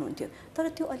अनि पाउनुहुन्थ्यो तर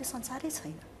त्यो अहिले संसारै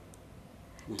छैन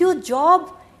त्यो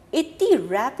जब यति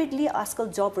ऱ्यापिडली आजकल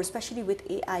जब स्पेशली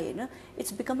विथ एआई हैन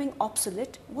it's becoming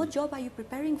अब्सोलेट what job are you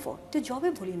preparing for त्यो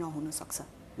जबै भोलि नहुन सक्छ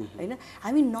हैन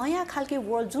हामी नयाँ खालके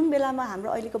वर्ल्ड जुन बेलामा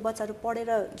हाम्रो अहिलेको बच्चाहरू पढेर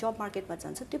जब मार्केटमा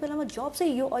जान्छ त्यो बेलामा जब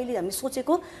चाहिँ यो अहिले हामी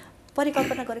सोचेको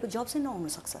परिकल्पना गरेको जब चाहिँ नहुन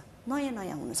सक्छ नयाँ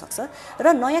नयाँ हुन सक्छ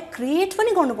र नयाँ क्रिएट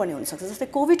पनि गर्नुपर्ने हुन सक्छ जस्तै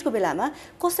कोभिडको बेलामा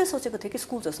कसले सोचेको थियो कि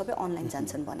स्कुलहरू सबै अनलाइन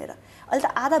जान्छन् भनेर अहिले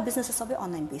त आधा बिजनेस सबै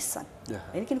अनलाइन बेस छन्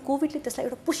हैन किन कोभिडले त्यसलाई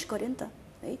एउटा पुश गर्यो नि त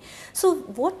है सो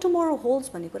व्हाट टुमोरो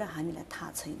होल्ड्स भन्ने कुरा हामीलाई थाहा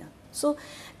छैन so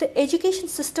the education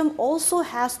system also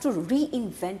has to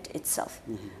reinvent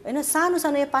इट्ससेल्फ हैन सानो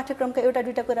सानो यो पाठ्यक्रमका एउटा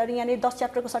दुईटा कुराहरू यहाँनिर 10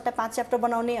 च्याप्टरको सट्टा 5 च्याप्टर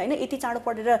बनाउने हैन यति चाँडो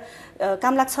पढेर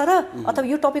काम लाग्छ र अथवा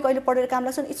यो टपिक अहिले पढेर काम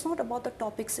लाग्छ it's not about the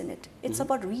topics in it it's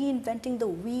about reinventing the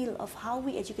wheel of how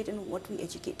we educate and what we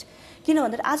educate किन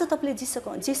भन्दा आज तपाईँले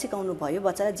जे सिकाउनु भयो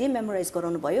बच्चालाई जे मेमोराइज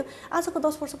गराउनु भयो आजको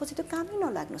 10 वर्षपछि त्यो कामै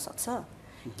नलाग्न सक्छ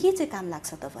के चाहिँ काम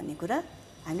लाग्छ त भन्ने कुरा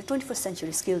हामीले 21st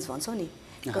सेन्चुरी स्किल्स भन्छौँ नि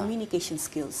कम्युनिकेसन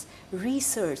स्किल्स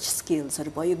रिसर्च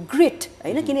स्किल्सहरू भयो ग्रिट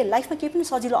हैन किन लाइफमा केही पनि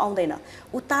सजिलो आउँदैन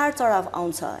उतार चढाव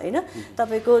आउँछ हैन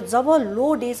तपाईको जब लो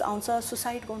डेज आउँछ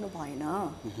सुसाइड गर्नु भएन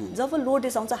जब लो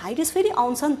डेज आउँछ हाई डेज फेरि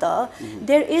आउँछ नि त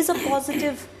there is a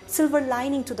positive silver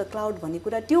lining to the cloud भन्ने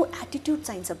कुरा त्यो एटिट्युड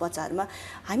चाहिन्छ बच्चाहरूमा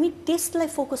हामी त्यसलाई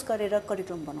फोकस गरेर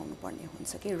करिकुलम बनाउनु पर्ने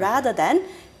हुन्छ कि रादर देन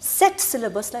सेट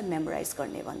सिलेबसलाई मेमोराइज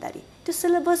गर्ने भन्दाखेरि त्यो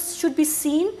syllabus should be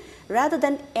seen rather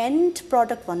then and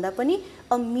product भन्दा पनि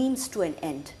a means to an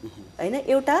and हैन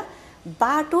एउटा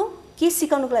बाटो के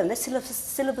सिकाउनुको लागि भन्दा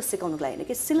सिलेबस सिकाउनुको लागि होइन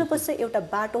कि सिलेबस चाहिँ एउटा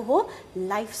बाटो हो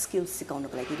लाइफ स्किल्स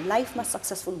सिकाउनुको लागि लाइफमा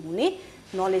सक्सेसफुल हुने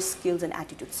नलेज स्किल्स एन्ड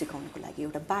एटिट्युड सिकाउनुको लागि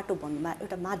एउटा बाटो बन्नुमा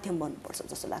एउटा माध्यम बन्नुपर्छ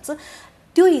जस्तो लाग्छ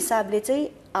त्यो हिसाबले चाहिँ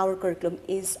आवर करिकुलम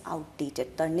इज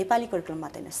आउटडेटेड तर नेपाली करिकुलम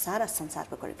मात्र होइन सारा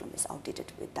संसारको curriculum is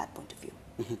outdated with that point of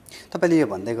view तपाईँले यो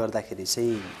भन्दै गर्दाखेरि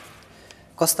चाहिँ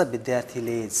कस्ता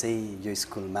विद्यार्थीले चाहिँ यो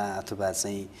स्कुलमा अथवा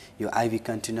चाहिँ यो आइबी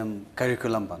कन्टिन्युम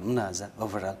करिकुलम भनौँ न अझ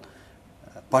ओभरअल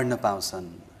पढ्न पाउँछन्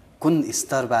कुन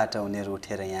स्तरबाट उनीहरू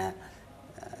उठेर यहाँ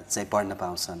चाहिँ पढ्न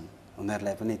पाउँछन्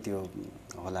उनीहरूलाई पनि त्यो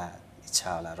होला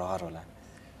इच्छा होला रहर होला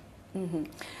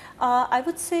I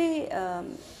would say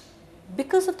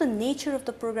because of the nature of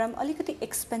the programme अलिकति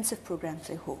एक्सपेन्सिभ प्रोग्राम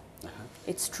चाहिँ हो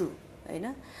इट्स ट्रु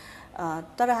हैन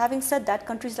तर having shed that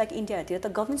countries like इन्डियातिर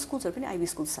त गभर्मेन्ट स्कुल्सहरू पनि आइबी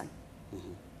स्कुल्स छन्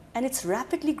एन्ड इट्स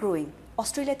ऱ्यापिडली ग्रोइङ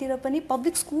अस्ट्रेलियातिर पनि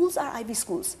public schools are IB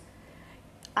schools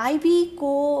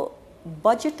आइबीको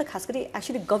budget त खास गरी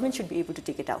actually government should be able to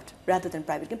take it out rather than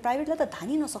private किन प्राइभेटलाई त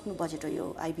धानी नसक्नु बजेट हो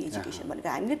यो आइबी एजुकेसन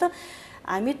भनेको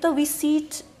हामी त we see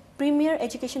it premier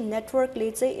education नेटवर्कले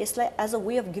चाहिँ यसलाई as a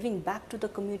way of giving back to the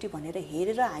community भनेर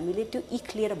हेरेर हामीले त्यो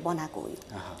इक लिएर बनाएको हो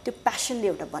त्यो प्यासनले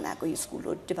एउटा बनाएको यो स्कुल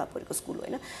हो टिभापुरको स्कुल हो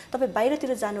हैन तपाईँ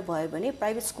बाहिरतिर जानुभयो भने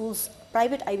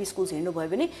प्राइभेट आइबी स्कुल्स हेर्नुभयो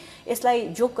भने यसलाई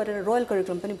जोक गरेर रोयल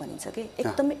करिकुलम पनि भनिन्छ कि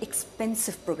एकदमै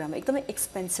एक्सपेन्सिभ प्रोग्राम एकदमै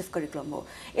एक्सपेन्सिभ करिकुलम हो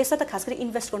यसलाई त खास गरी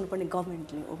इन्भेस्ट गर्नुपर्ने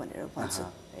गभर्मेन्टले हो भनेर भन्छ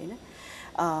हैन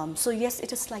so yes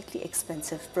it is slightly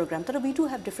expensive program तर we do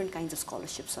have different kinds of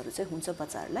scholarships हरु चाहिँ हुन्छ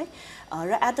बच्चाहरुलाई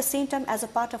र at the same time as a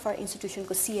part of our institution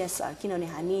को CSR किनभने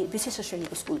हामी विशिष्ट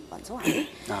श्रेणीको स्कुल भन्छौं हामी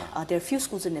there are few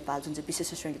schools in Nepal जुन चाहिँ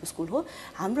विशिष्ट श्रेणीको स्कुल हो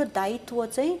हाम्रो दायित्व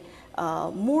चाहिँ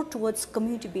more towards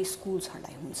community based schools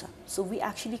हरुलाई हुन्छ so we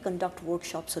actually conduct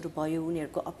workshops हरु भयो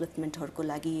उनीहरुको अपलिफ्टमेन्ट हरुको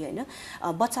लागि हैन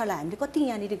बच्चाहरुलाई हामीले कति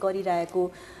यहाँनिर गरिरहेको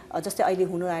जस्तै अहिले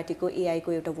हुन आँटेको एआई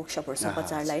को एउटा वर्कशपहरु छ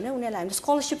बच्चाहरुलाई हैन उनीहरुलाई हामीले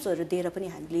स्कलरशिप्सहरु दिएर पनि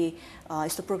हामीले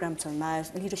यस्तो प्रोग्रामहरुमा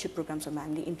लिडरशिप प्रोग्रामहरुमा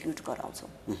हामीले इन्क्लुड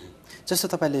गराउँछौं जस्तो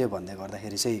तपाईले यो भन्दै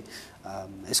गर्दाखेरि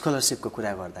चाहिँ स्कलरशिपको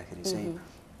कुरा गर्दाखेरि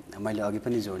चाहिँ मैले अघि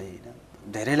पनि जोडे हैन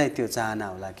धेरैलाई त्यो चाहना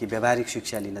होला कि व्यावहारिक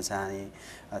शिक्षा लिन चाहे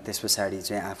त्यसपछि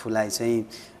चाहिँ आफूलाई चाहिँ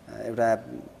एउटा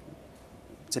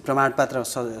चाहिँ प्रमाणपत्र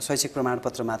शैक्षिक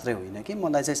प्रमाणपत्र मात्रै होइन कि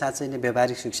मलाई चाहिँ साच्चै नै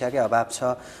व्यावहारिक शिक्षाकै अभाव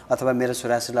छ अथवा मेरो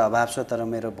छोराछोरीलाई अभाव छ तर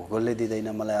मेरो भूगोलले दिदैन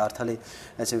मलाई अर्थले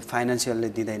चाहिँ फाइनान्शियलले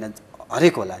दिदैन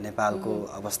हरेक होला नेपालको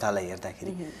अवस्थालाई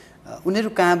हेर्दाखेरि उनीहरू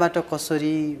कहाँबाट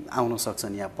कसरी आउन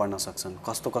सक्छन् या पढ्न सक्छन्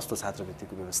कस्तो कस्तो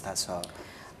छात्रवृत्तिको व्यवस्था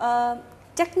छ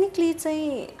टेक्निकली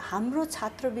चाहिँ हाम्रो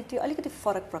छात्रवृत्ति अलिकति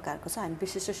फरक प्रकारको छ हामी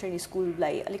विशिष्ट श्रेणी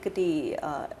स्कुललाई अलिकति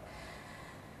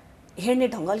हेर्ने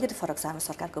ढंग अलिकति फरक छ हाम्रो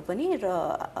सरकारको पनि र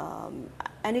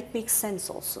and it makes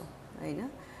sense also हैन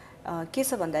के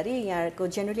छ भन्दाखेरि यहाँको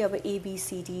जेनरली अब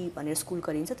एबीसीडी भनेर स्कुल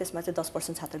गरिन्छ त्यसमा चाहिँ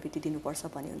 10% छात्रवृत्ति दिनुपर्छ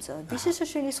भन्ने हुन्छ विशिष्ट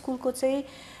श्रेणी स्कुलको चाहिँ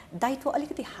दायित्व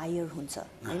अलिकति हायर हुन्छ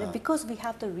हैन because we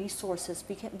have the resources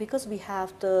because we have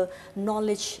the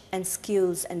knowledge and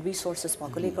skills and resources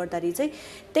भएकोले गर्दाखेरि चाहिँ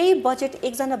त्यही बजेट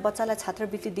एकजना बच्चालाई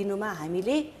छात्रवृत्ति दिनुमा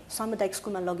हामीले सामुदायिक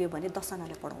स्कुलमा लग्यो भने 10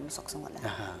 जनाले पढाउन सक्छौं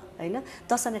होला हैन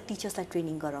 10 जना टिचर्सलाई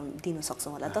ट्रेनिङ गराउन दिन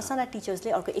सक्छौं होला 10 जना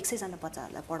टिचर्सले अर्को 100 जना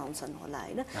बच्चाहरुलाई पढाउँछन् होला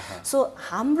हैन सो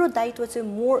हाम्रो दायित्व चाहिँ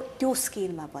मोर त्यो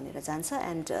स्केलमा बनेर जान्छ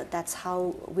and that's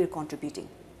how we are contributing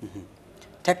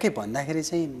ठ्याक्कै भन्दाखेरि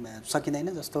चाहिँ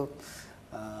सकिदैन जस्तो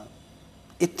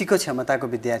यतिको क्षमताको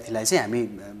विद्यार्थीलाई चाहिँ हामी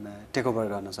टेक ओभर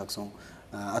गर्न सक्छौं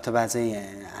अथवा चाहिँ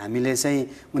हामीले चाहिँ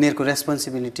उनीहरुको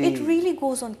responsibility it really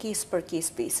goes on case per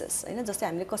case basis हैन जस्तै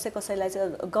हामीले कसैलाई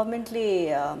चाहिँ गभर्नमेन्टले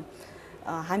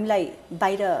हामीलाई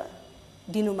बाहिर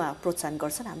दिनुमा प्रोत्साहन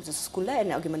गर्छन् हाम्रो जस्तो स्कुललाई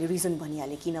अनि अघि मैले रिजन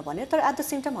भनिहालेँ किन भनेर तर at the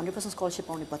same time 100% scholarship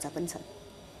पाउने बच्चा पनि छन्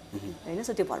हैन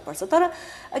सो त्यो भर पर्छ तर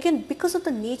again because of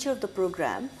the nature of the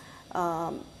programme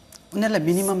उनीहरुलाई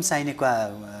मिनिमम चाहिने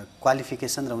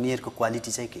क्वालिफिकेसन र उनीहरुको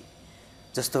क्वालिटी चाहिँ के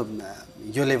जस्तो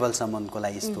यो लेभलसम्मको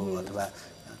लागि यस्तो अथवा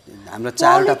हाम्रो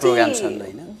 4 प्रोग्राम छन्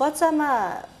हैन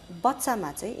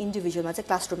बच्चामा चाहिँ इन्डिभिजुअलमा चाहिँ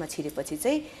क्लासरुममा छिरेपछि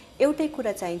चाहिँ एउटै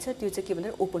कुरा चाहिन्छ त्यो चाहिँ के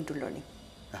भन्दा ओपन टु लर्निङ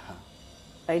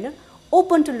हैन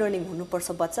ओपन टु लर्निङ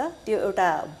हुनुपर्छ बच्चा त्यो एउटा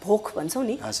भोक भन्छौं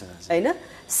नि हैन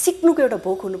सिक्नुको एउटा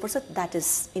भोक हुनुपर्छ that is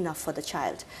enough for the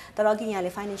child तर अघि यहाँले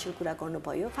फाइनान्शियल कुरा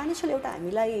गर्नुभयो फाइनान्शियल एउटा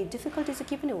हामीलाई डिफिकल्टी चाहिँ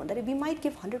के पनि भन्दाखेरि we might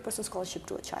give 100% scholarship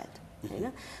to a child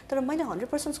हैन तर मैले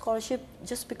 100% स्कलरशिप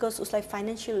जस्ट बिकज उसलाई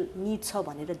फाइनान्शियल नीड छ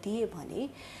भनेर दिए भने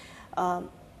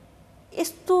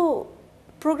यस्तो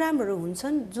प्रोग्रामहरु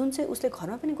हुन्छन् जुन चाहिँ उसले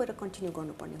घरमा पनि गएर कन्टिन्यू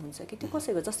गर्नुपर्ने हुन्छ कि त्यो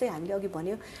कसैको जस्तै हामीले अघि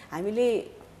भन्यो हामीले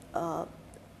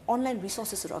अनलाइन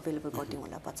रिसोर्सेसहरु अवेलेबल गर्दियौं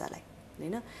होला बच्चालाई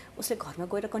हैन उसले घरमा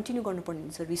गएर कन्टिन्यू गर्नुपर्ने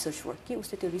हुन्छ रिसर्च वर्क कि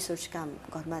उसले त्यो रिसर्च काम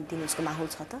घरमा दिने उसको माहौल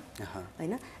छ त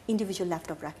हैन इन्डिभिजुअल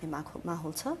ल्यापटप राख्ने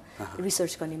माहौल छ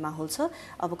रिसर्च गर्ने माहौल छ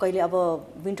अब कहिले अब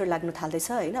विन्टर लाग्न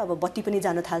थाल्दैछ हैन अब बत्ती पनि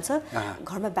जान थाल्छ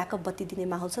घरमा ब्याकअप बत्ती दिने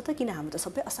माहौल छ त किन हाम्रो त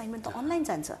सबै असाइनमेन्ट त अनलाइन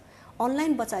जान्छ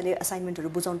अनलाइन बच्चाले असाइनमेन्टहरु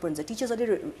बुझाउनु पर्छ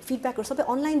टिचर्सहरुले फिडब्याकहरु सबै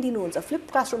अनलाइन दिनुहुन्छ फ्लिप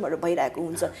क्लासरुमहरु भइरहेको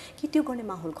हुन्छ कि त्यो गर्ने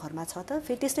माहौल घरमा छ त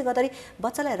फेरि त्यसले गर्दाखेरि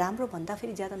बच्चालाई राम्रो भन्दा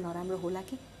फेरि ज्यादा नराम्रो होला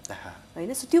कि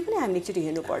हैन सो त्यो पनि हामीले एकचोटी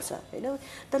हेर्नु पर्छ हैन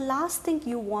the last thing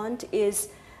you want is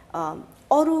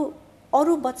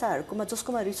अरु बच्चाहरुकोमा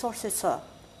जसकोमा रिसोर्सेस छ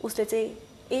उसले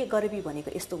चाहिँ गरिबी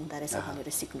भनेको यस्तो हुँदा रहेछ भनेर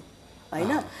सिक्नु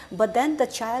हैन but then the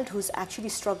child who is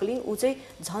actually struggling उ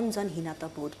चाहिँ झन हीनता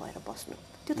बोध भएर बस्नु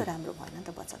त्यो त राम्रो भएन नि त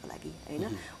बच्चाको लागि हैन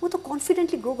उ त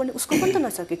कन्फिडेन्टली ग्रो गर्ने उसको पनि त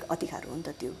नसकेको अधिकार हो नि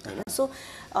त त्यो हैन सो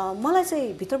मलाई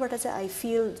चाहिँ भित्रबाट चाहिँ आई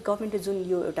फिल गभर्नमेन्टले जुन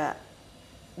यो एउटा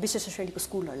विशेष श्रेणीको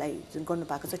स्कुलहरुलाई जुन गर्नु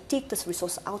भएको छ टेक दिस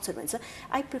रिसोर्स आउटसाइड भन्छ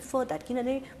आई प्रिफर दैट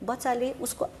किनभने बच्चाले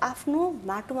उसको आफ्नो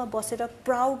माटोमा बसेर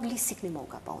प्राउडली सिक्ने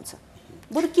मौका पाउँछ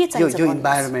बरु के चाहिन्छ यो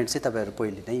इन्भाइरोमेन्ट चाहिँ तपाईहरु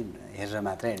पहिले नै हेरेर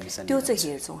मात्रै एडमिसन त्यो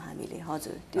चाहिँ हेर्छौं हामीले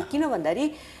हजुर त्यो किन भन्दाखेरि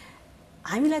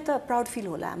हामीलाई त प्राउड फिल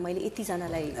होला मैले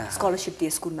यतिजनालाई स्कलरसिप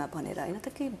दिएँ स्कुलमा भनेर होइन त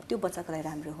कि त्यो बच्चाको लागि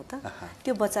राम्रो हो त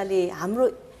त्यो बच्चाले हाम्रो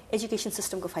एजुकेसन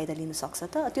सिस्टमको फाइदा लिन सक्छ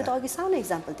त त्यो त अघि सानो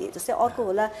इक्जाम्पल दिए जस्तै अर्को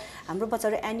होला हाम्रो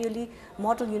बच्चाहरू एन्युअली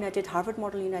हार्वर्ड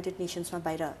मोडल युनाइटेड नेसन्समा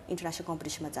बाहिर इन्टरनेसनल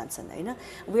कम्पिटिसनमा जान्छन् होइन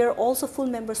we are also full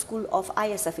member school of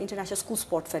ISF international school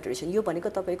sport federation यो भनेको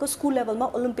तपाईँको स्कुल लेभलमा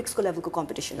ओलम्पिक्सको लेभलको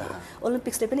कम्पिटिसन हो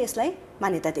ओलम्पिक्सले पनि यसलाई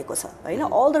मान्यता दिएको छ होइन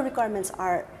all the requirements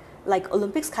are like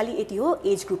Olympics खालि यति हो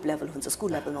एज ग्रुप लेभल हुन्छ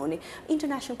स्कुल लेभलमा हुने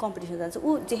इन्टरनेसनल कम्पिटिसन जान्छ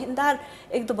ऊ जेहेन्दार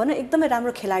एकदमै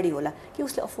राम्रो खेलाडी होला कि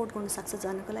उसले अफोर्ड गर्न सक्छ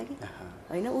जानको लागि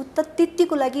होइन ऊ त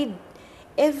त्यतिको लागि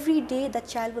every day the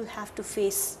child will have to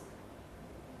face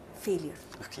failure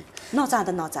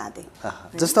नचाहँदै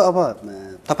जस्तो अब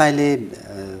तपाईँले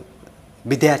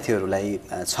विद्यार्थीहरूलाई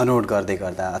छनौट गर्दै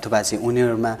गर्दा अथवा चाहिँ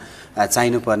उनीहरूमा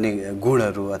चाहिनुपर्ने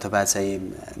गुणहरू अथवा चाहिँ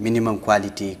मिनिमम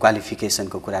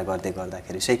क्वालिफिकेसनको कुरा गर्दै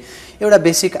गर्दाखेरि चाहिँ एउटा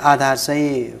बेसिक आधार चाहिँ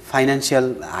फाइनेन्सियल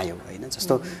आयो होइन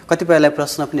जस्तो कतिपयलाई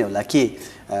प्रश्न पनि होला कि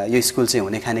यो स्कुल चाहिँ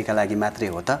हुने खानेका लागि मात्रै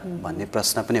हो त भन्ने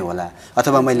प्रश्न पनि होला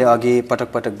अथवा मैले अघि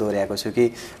पटक दोहोऱ्याएको छु कि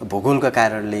भूगोलका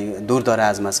कारणले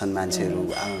दूरदराजमा छन् मान्छेहरू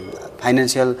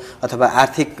फाइनेन्सियल अथवा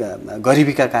आर्थिक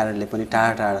गरिबीका कारणले पनि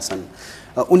टाढा छन्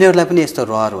उनीहरूलाई पनि यस्तो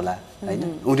रहर होला होइन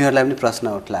उनीहरूलाई पनि प्रश्न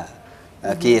उठ्ला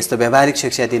कि यस्तो व्यावहारिक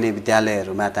शिक्षा दिने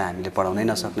विद्यालयहरूमा त हामीले पढाउनै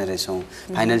नसक्ने रहेछौँ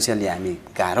फाइनेन्सियली हामी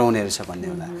गाह्रो हुने रहेछ भन्ने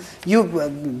होला यो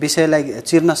विषयलाई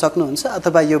चिर्न सक्नुहुन्छ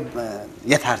अथवा यो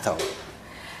यथार्थ हो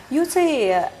यो चाहिँ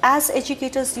एज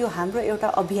एजुकेटर्स यो हाम्रो एउटा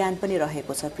अभियान पनि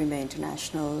रहेको छ प्रिमियर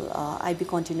इन्टरनेसनल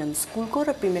IB-Continuum स्कुलको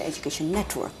र प्रिमियर एजुकेसन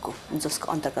नेटवर्कको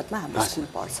जसको अन्तर्गतमा हाम्रो स्कुल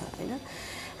पर्छ होइन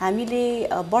हामीले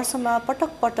वर्षमा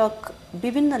पटक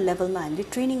विभिन्न लेभलमा हामीले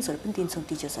ट्रेनिङ्सहरू पनि दिन्छौँ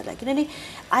टिचर्सहरूलाई किनभने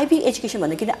IB एजुकेसन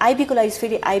भन्दा किन IB को लागि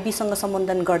फेरि IB-सँग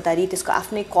सम्बन्धन गर्दाखेरि त्यसको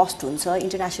आफ्नै कस्ट हुन्छ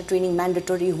इन्टरनेसनल ट्रेनिङ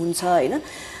म्यान्डेटरी हुन्छ होइन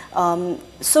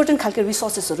सर्टन खालको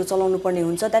रिसोर्सेसहरू चलाउनु पर्ने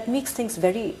हुन्छ that makes things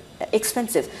very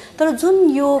expensive तर जुन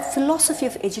यो फिलोसफी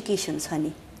अफ एजुकेसन छ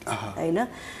नि होइन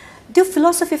त्यो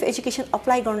फिलोसफी अफ एजुकेसन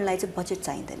अप्लाई गर्नलाई चाहिँ बजेट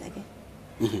चाहिँदैन कि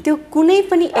त्यो कुनै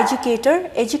पनि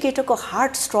एजुकेटरको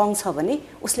हार्ट स्ट्रङ छ भने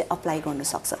उसले अप्लाई गर्न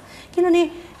सक्छ किनभने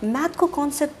म्याथको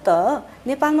कन्सेप्ट त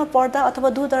नेपालमा पढ्दा अथवा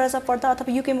दूरदराजमा पढ्दा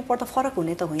अथवा युकेमा पढ्दा फरक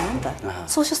हुने त होइन नि त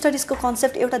सोसियल स्टडिजको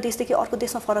कन्सेप्ट एउटा देशदेखि अर्को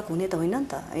देशमा फरक हुने त होइन नि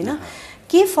त होइन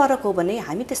के फरक हो भने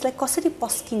हामी त्यसलाई कसरी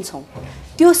पस्किन्छौँ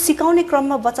त्यो सिकाउने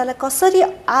क्रममा बच्चालाई कसरी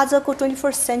आजको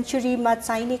 21st सेन्चुरीमा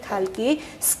चाहिने खालके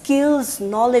स्किल्स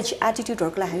नलेज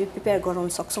एटिट्युडहरूलाई हामी प्रिपेयर गराउन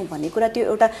सक्छौँ भन्ने कुरा त्यो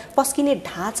एउटा पस्किने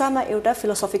ढाँचामा एउटा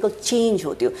फिलोसफिकल चेन्ज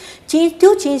हो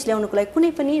त्यो चेन्ज ल्याउनको लागि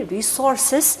कुनै पनि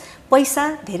रिसोर्सेस पैसा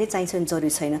धेरै चाहिन्छ भने जरुरी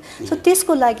छैन सो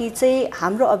त्यसको लागि चाहिँ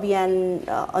हाम्रो अभियान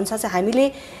अनुसार चाहिँ हामीले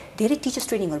धेरै टिचर्स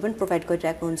ट्रेनिङहरू पनि प्रोभाइड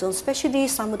गरिरहेको हुन्छौँ स्पेसली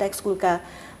सामुदायिक स्कुलका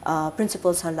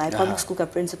प्रिन्सिपल्सहरूलाई पब्लिक स्कुलका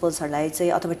प्रिन्सिपल्सहरूलाई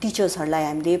चाहिँ अथवा टिचर्सहरूलाई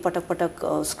हामीले पटक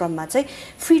स्क्रममा चाहिँ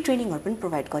फ्री ट्रेनिङहरू पनि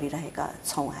प्रोभाइड गरिरहेका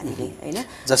छौँ हामीले होइन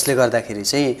जसले गर्दाखेरि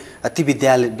चाहिँ ती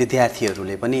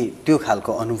विद्यार्थीहरूले पनि त्यो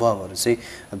खालको अनुभवहरू चाहिँ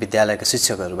विद्यालयका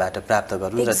शिक्षकहरूबाट प्राप्त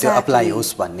गरून् र त्यो अप्लाई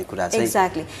होस् भन्ने कुरा चाहिँ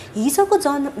एक्ज्याक्टली हिजोको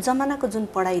जमानाको जुन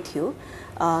पढाइ थियो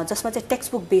जसमा चाहिँ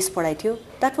टेक्स्ट बुक बेस पढाइ थियो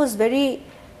that was very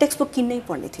text book किन्नै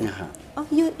पर्ने थियो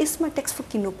यो यसमा टेक्स्ट बुक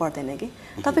किन्नु पर्दैन कि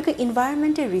तपाईँको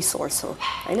इन्भाइरोमेन्टै रिसोर्स हो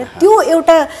होइन त्यो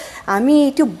एउटा हामी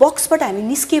त्यो बक्सबाट हामी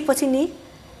निस्किएपछि नि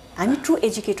हामी ट्रु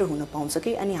एजुकेटर हुन पाउँछ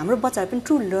कि अनि हाम्रो बच्चाहरू पनि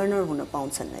ट्रु लर्नर हुन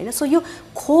पाउँछन् होइन सो यो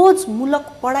खोजमूलक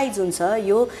पढाइ जुन छ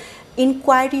यो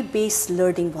इन्क्वायरी बेस्ड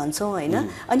लर्निङ भन्छौँ होइन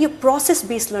अनि यो प्रोसेस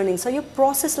बेस्ड लर्निङ छ यो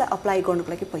प्रोसेसलाई अप्लाई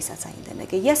गर्नुको लागि पैसा चाहिँदैन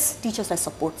कि यस टिचर्सलाई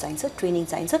सपोर्ट चाहिन्छ ट्रेनिङ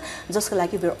चाहिन्छ जसको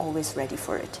लागि we are always ready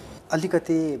for it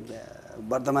अलिकति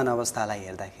वर्तमान अवस्थालाई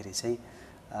हेर्दाखेरि चाहिँ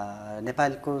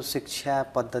नेपालको शिक्षा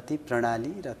पद्धति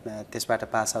प्रणाली र त्यसबाट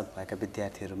पास आउट भएका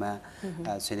विद्यार्थीहरूमा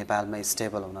चाहिँ नेपालमा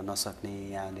स्टेबल हुन नसक्ने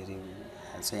यहाँनिर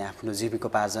चाहिँ आफ्नो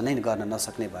जीविकोपार्जनै गर्न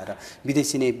नसक्ने भएर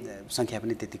विदेशी नै सङ्ख्या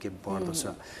पनि त्यतिकै बढ्दो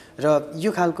छ र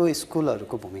यो खालको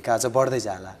स्कुलहरूको भूमिका अझ बढ्दै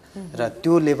जाला र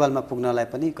त्यो लेभलमा पुग्नलाई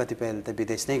पनि कतिपयले त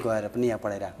विदेश नै गएर पनि यहाँ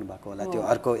पढाइराख्नु भएको होला त्यो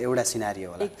अर्को एउटा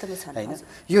सिनारियो होला होइन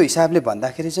यो हिसाबले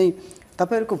भन्दाखेरि चाहिँ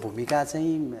तपाईहरुको भूमिका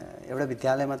चाहिँ एउटा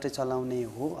विद्यालय मात्रै चलाउने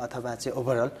हो अथवा चाहिँ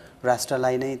ओभरअल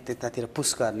राष्ट्रलाई नै त्यतातिर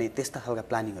पुश गर्ने त्यस्ता खालका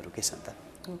प्लानिङहरू के छन् त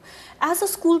एज अ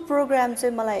स्कुल प्रोग्राम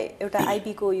चाहिँ मलाई एउटा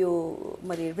IB को यो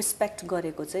मैले रिस्पेक्ट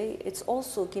गरेको चाहिँ इट्स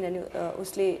अल्सो किनभने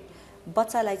उसले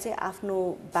बच्चालाई चाहिँ आफ्नो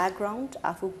ब्याकग्राउन्ड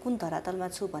आफू कुन धरातलमा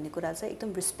छु भन्ने कुरा चाहिँ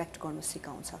एकदम रिस्पेक्ट गर्न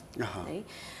सिकाउँछ है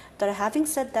तर ह्याभिङ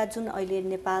सेड द्याट जुन अहिले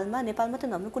नेपालमा मात्रै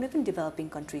नभए कुनै पनि डेभलपिङ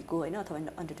कन्ट्रीको होइन अथवा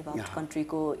अन्डर डेभलप्ड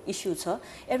कन्ट्रीको इस्यु छ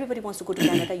everybody wants to go to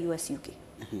Canada US UK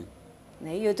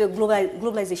है यो त्यो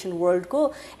ग्लोबलाइजेसन वर्ल्डको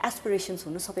एस्पिरेसन्स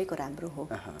हुनु सबैको राम्रो हो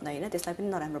हैन त्यसलाई पनि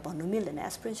नराम्रो भन्नु मिल्दैन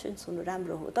एस्पिरेसन्स हुनु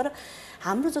राम्रो हो तर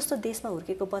हाम्रो जस्तो देशमा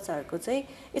हुर्केको बच्चाहरूको चाहिँ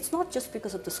it's not just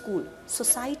because of the school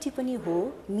society पनि हो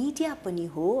मिडिया पनि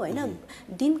हो हैन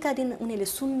दिनका दिन उनीहरूले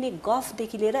सुन्ने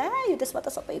गफदेखि लिएर यो देशमा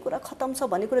त सबै कुरा खतम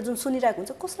छ भन्ने कुरा जुन सुनिरहेको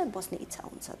हुन्छ कसलाई बस्ने इच्छा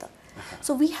हुन्छ त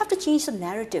so we have to change the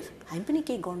narrative हामी पनि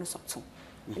केही गर्न सक्छौँ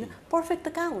हैन पर्फेक्ट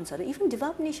त कहाँ हुन्छ र even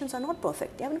develop nations are not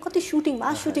perfect त्यहाँ पनि कति सुटिङ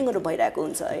मास सुटिङहरू भइरहेको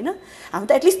हुन्छ हैन हामी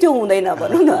त एटलिस्ट त्यो हुँदैन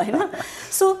भनौँ न हैन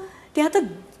सो त्यहाँ त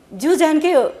जिउ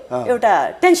ज्यानकै एउटा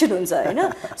टेन्सन हुन्छ हैन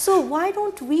so why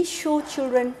don't we show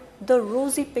children the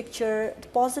Roji picture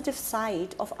positive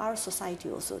side of our society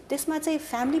also त्यसमा चाहिँ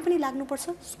फ्यामिली पनि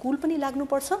लाग्नुपर्छ स्कुल पनि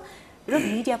लाग्नुपर्छ र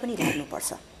मिडिया पनि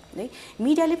लाग्नुपर्छ है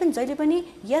मिडियाले पनि जहिले पनि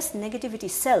यस नेगेटिभिटी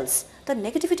सेल्स तर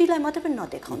नेगेटिभिटीलाई मात्रै पनि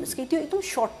नदेखाउनुहोस् कि त्यो एकदम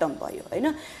सर्ट टर्म भयो हैन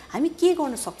हामी के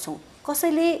गर्न सक्छौँ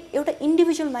कसैले एउटा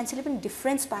इन्डिभिजुअल मान्छेले पनि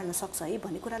डिफरेन्स पार्न सक्छ है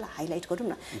भन्ने कुरालाई हाइलाइट गरौँ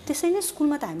न त्यसै नै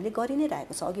स्कुलमा त हामीले गरि नै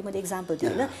रहेको छ अघि मैले एक्जाम्पल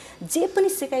दिएँ हैन जे पनि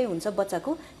सिकाइ हुन्छ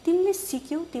बच्चाको तिमीले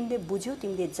सिक्यौ तिमीले बुझ्यौ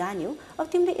तिमीले जान्यौ अब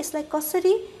तिमीले यसलाई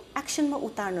कसरी एक्सनमा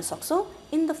उतार्न सक्छौ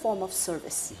in the form of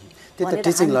service त्यो त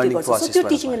टिचिङ लर्निङ प्रोसेस त्यो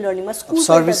टिचिङ एन्ड लर्निङमा स्कुलको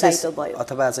सर्भिसेस दायित्व भयो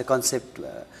अथवा चाहिँ कन्सेप्ट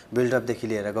बिल्डअप देखि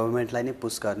लिएर गभर्नमेन्टलाई नै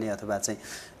पुश गर्ने अथवा चाहिँ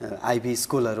आइबी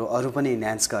स्कुलहरू अरू पनि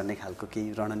इन्हान्स गर्ने खालको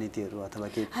केही रणनीतिहरू अथवा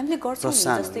केही हामीले गर्छौँ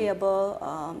जस्तै अब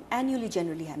एनुअली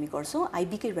जेनरली हामी गर्छौँ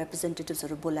आइबीकै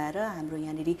रिप्रेजेन्टेटिभ्सहरू बोलाएर हाम्रो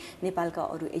यहाँनिर नेपालका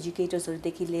अरू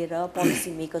एजुकेटर्सहरूदेखि लिएर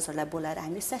पोलिसी मेकर्सहरूलाई बोलाएर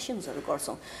हामीले सेसन्सहरू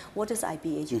गर्छौँ वाट इज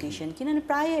आइबी एजुकेसन किनभने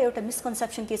प्रायः एउटा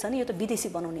मिसकन्सेप्सन के छ भने यो त विदेशी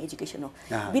बनाउने एजुकेसन हो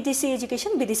विदेशी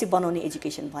एजुकेसन विदेशी बनाउने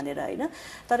एजुकेसन भनेर हैन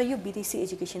तर यो विदेशी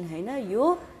एजुकेसन हैन यो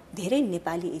धेरै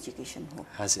नेपाली एजुकेसन हो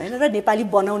हैन र नेपाली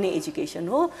बनाउने एजुकेसन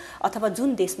हो अथवा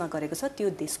जुन देशमा गरेको छ त्यो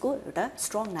देशको एउटा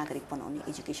स्ट्रङ नागरिक बनाउने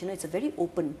एजुकेसन हो it's a very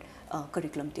open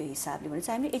curriculum त्यो हिसाबले भने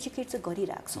चाहिँ हामीले एजुकेट चाहिँ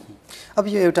गरिरहेको छौँ अब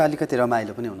यो एउटा अलिकति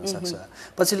रमाइलो पनि हुनसक्छ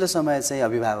पछिल्लो समय चाहिँ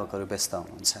अभिभावकहरू व्यस्त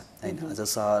हुनुहुन्छ हैन अझ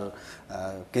सहर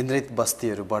केन्द्रित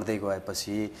बस्तीहरू बढ्दै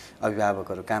गएपछि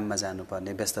अभिभावकहरू काममा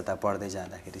जानुपर्ने व्यस्तता बढ्दै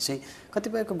जाँदाखेरि चाहिँ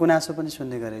कतिपयको गुनासो पनि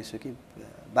सुन्ने गरेको छु कि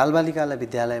बालबालिकालाई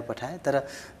विद्यालय पठाए तर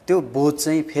त्यो बोझ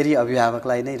चाहिँ फेरि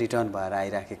अभिभावकलाई नै रिटर्न भएर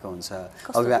आइराखेको हुन्छ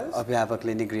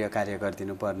अभिभावकले नै गृह कार्य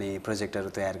गरिदिनु पर्ने प्रोजेक्टहरू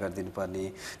तयार गरिदिनु पर्ने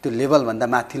त्यो लेभलभन्दा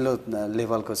माथिल्लो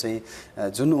लेभलको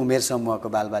चाहिँ जुन उमेर समूहको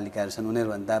बालबालिकाहरू छन्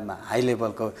उनीहरूभन्दा हाई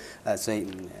लेभलको चाहिँ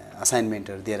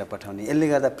असाइनमेन्टहरू दिएर पठाउने यसले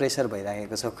गर्दा प्रेसर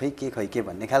भइराखेको छ खै के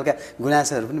भन्ने खालका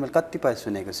गुनासोहरू पनि मैले कतिपय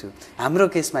सुनेको छु हाम्रो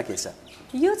केसमा के छ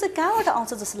यो चाहिँ कहाँबाट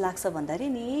आउँछ जस्तो लाग्छ भन्दाखेरि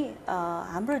नि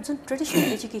हाम्रो जुन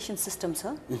ट्रेडिसनल एजुकेसन सिस्टम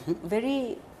छ very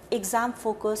exam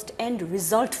focused and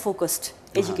result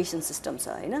focused education system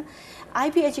छ हैन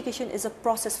IB education is a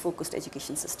process focused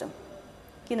education system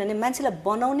किनभने मान्छेलाई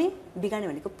बनाउने बिगार्ने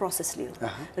भनेको प्रोसेसले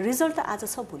हो रिजल्ट त आज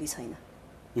छ भोलि छैन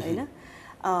हैन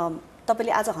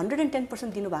तपाईले आज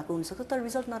 110% दिनुभएको हुनसक्छ तर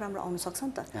रिजल्ट नराम्रो आउन सक्छ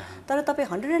नि त तर तपाईँ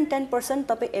 110%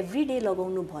 तपाईँ एभ्री डे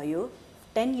लगाउनु भयो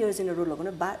 10 years इन अ रो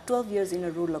लगाउनु 12 years इन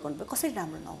अ रो लगाउनु भयो कसरी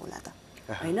राम्रो नहोला त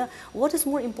हैन what is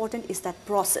more important is that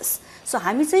process so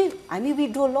हामी we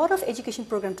do a lot of education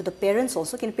programme to the parents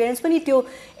also किन पेरेन्ट्स पनि त्यो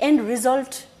एन्ड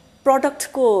रिजल्ट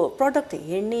प्रडक्ट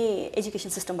हेर्ने एजुकेसन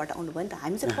सिस्टमबाट आउनु भयो नि त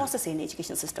हामी चाहिँ प्रोसेस हेर्ने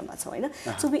एजुकेसन सिस्टममा छौँ होइन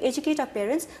so we educate our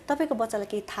parents तपाईँको बच्चालाई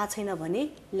केही थाहा छैन भने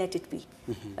लेट इट बी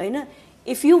होइन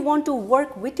if you want to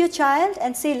work with your child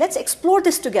and say let's explore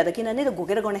this together किनभने त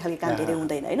घोकेर गर्ने खालको काम धेरै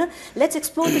हुँदैन होइन लेट्स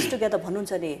एक्सप्लोर दिस टुगेदर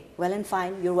भन्नुहुन्छ भने well and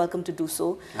fine your welcome to do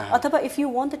so अथवा if you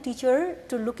want the teacher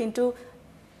to look into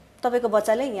तपाईँको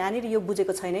बच्चाले यहाँनिर यो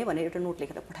बुझेको छैन है भनेर एउटा नोट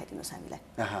लेखेर पठाइदिनुहोस्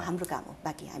हामीलाई हाम्रो काम हो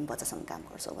बाँकी हामी बच्चासँग काम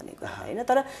गर्छौँ भन्ने कुरा होइन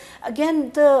तर अगेन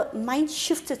द माइन्ड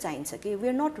शिफ्ट चाहिँ चाहिन्छ कि we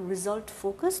are not result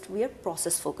focused we are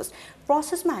process focused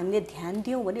प्रोसेसमा हामीले ध्यान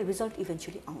दियौँ भने रिजल्ट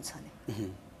इभेन्चुली आउँछ नै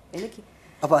होइन कि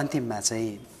अब अन्तिममा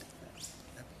चाहिँ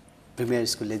प्रिमियर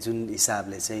स्कुलले जुन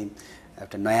हिसाबले चाहिँ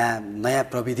एउटा नयाँ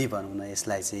प्रविधि भनौँ न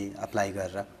यसलाई चाहिँ अप्लाई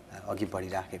गरेर अघि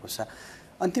बढिराखेको छ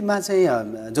अन्तिममा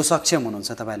चाहिँ जो सक्षम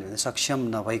हुनुहुन्छ तपाईँले सक्षम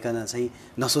नभइकन चाहिँ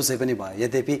नसोचे पनि भयो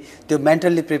यद्यपि त्यो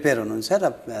मेन्टल्ली प्रिपेयर हुनुहुन्छ र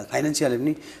फाइनेन्सियली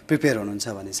पनि प्रिपेयर हुनुहुन्छ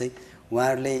भने चाहिँ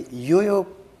उहाँहरूले यो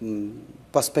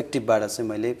पर्सपेक्टिभबाट चाहिँ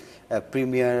मैले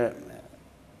प्रिमियर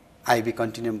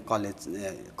IB-Continuum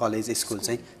कलेज स्कुल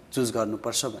चाहिँ चुज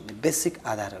गर्नुपर्छ भन्ने बेसिक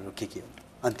आधारहरू के हो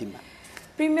अन्तिममा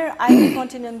प्रिमियर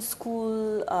IB-Continuum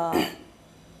स्कुल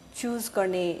चुज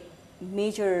गर्ने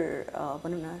मेजर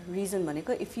भनौँ न रिजन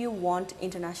भनेको if you want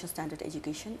international standard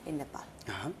education in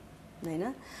Nepal होइन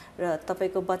र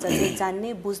तपाईँको बच्चा चाहिँ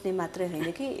जान्ने बुझ्ने मात्रै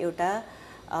होइन कि एउटा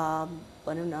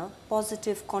भनौँ न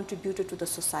positive contributor to the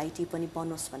society पनि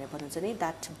बनोस् भनेर भन्नुहुन्छ नि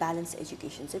द्याट ब्यालेन्स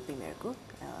एजुकेसन चाहिँ प्रिमियरको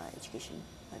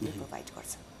एजुकेसनले प्रोभाइड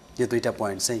गर्छ यो दुईटा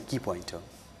पोइन्ट चाहिँ की पोइन्ट हो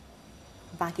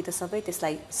बाँकी त सबै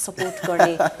त्यसलाई सपोर्ट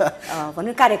गर्ने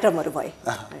भनौँ कार्यक्रमहरू भए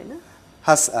होइन।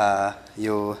 हस्,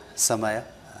 यो समय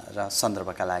र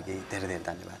सन्दर्भका लागि धेरै धेरै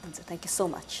धन्यवाद। हुन्छ, थ्याङ्क यू सो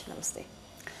मच। नमस्ते।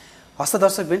 हस्त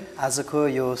दर्शकबिन, आजको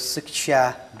यो शिक्षा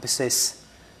विशेष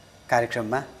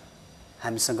कार्यक्रममा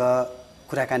हामीसँग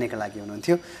कुराकानीका लागि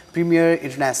हुनुहुन्थ्यो premier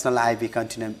international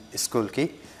IB-Continuum स्कुलकी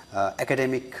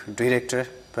academic director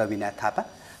प्रवीणा थापा।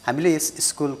 हामीले यस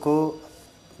स्कुलको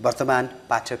वर्तमान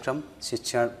पाठ्यक्रम,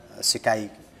 शिक्षण सिकाइ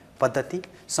पद्धति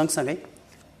सँगसँगै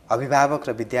अभिभावक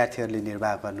र विद्यार्थीहरूले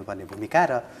निर्वाह गर्नुपर्ने भूमिका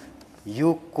र यो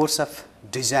कोर्स अफ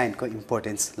डिजाइनको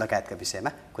इम्पोर्टेन्स लगायतका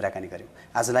विषयमा कुराकानी गऱ्यौँ।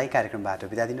 आजलाई कार्यक्रमबाट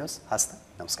बिदा दिनुहोस्। हस्त,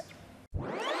 नमस्कार।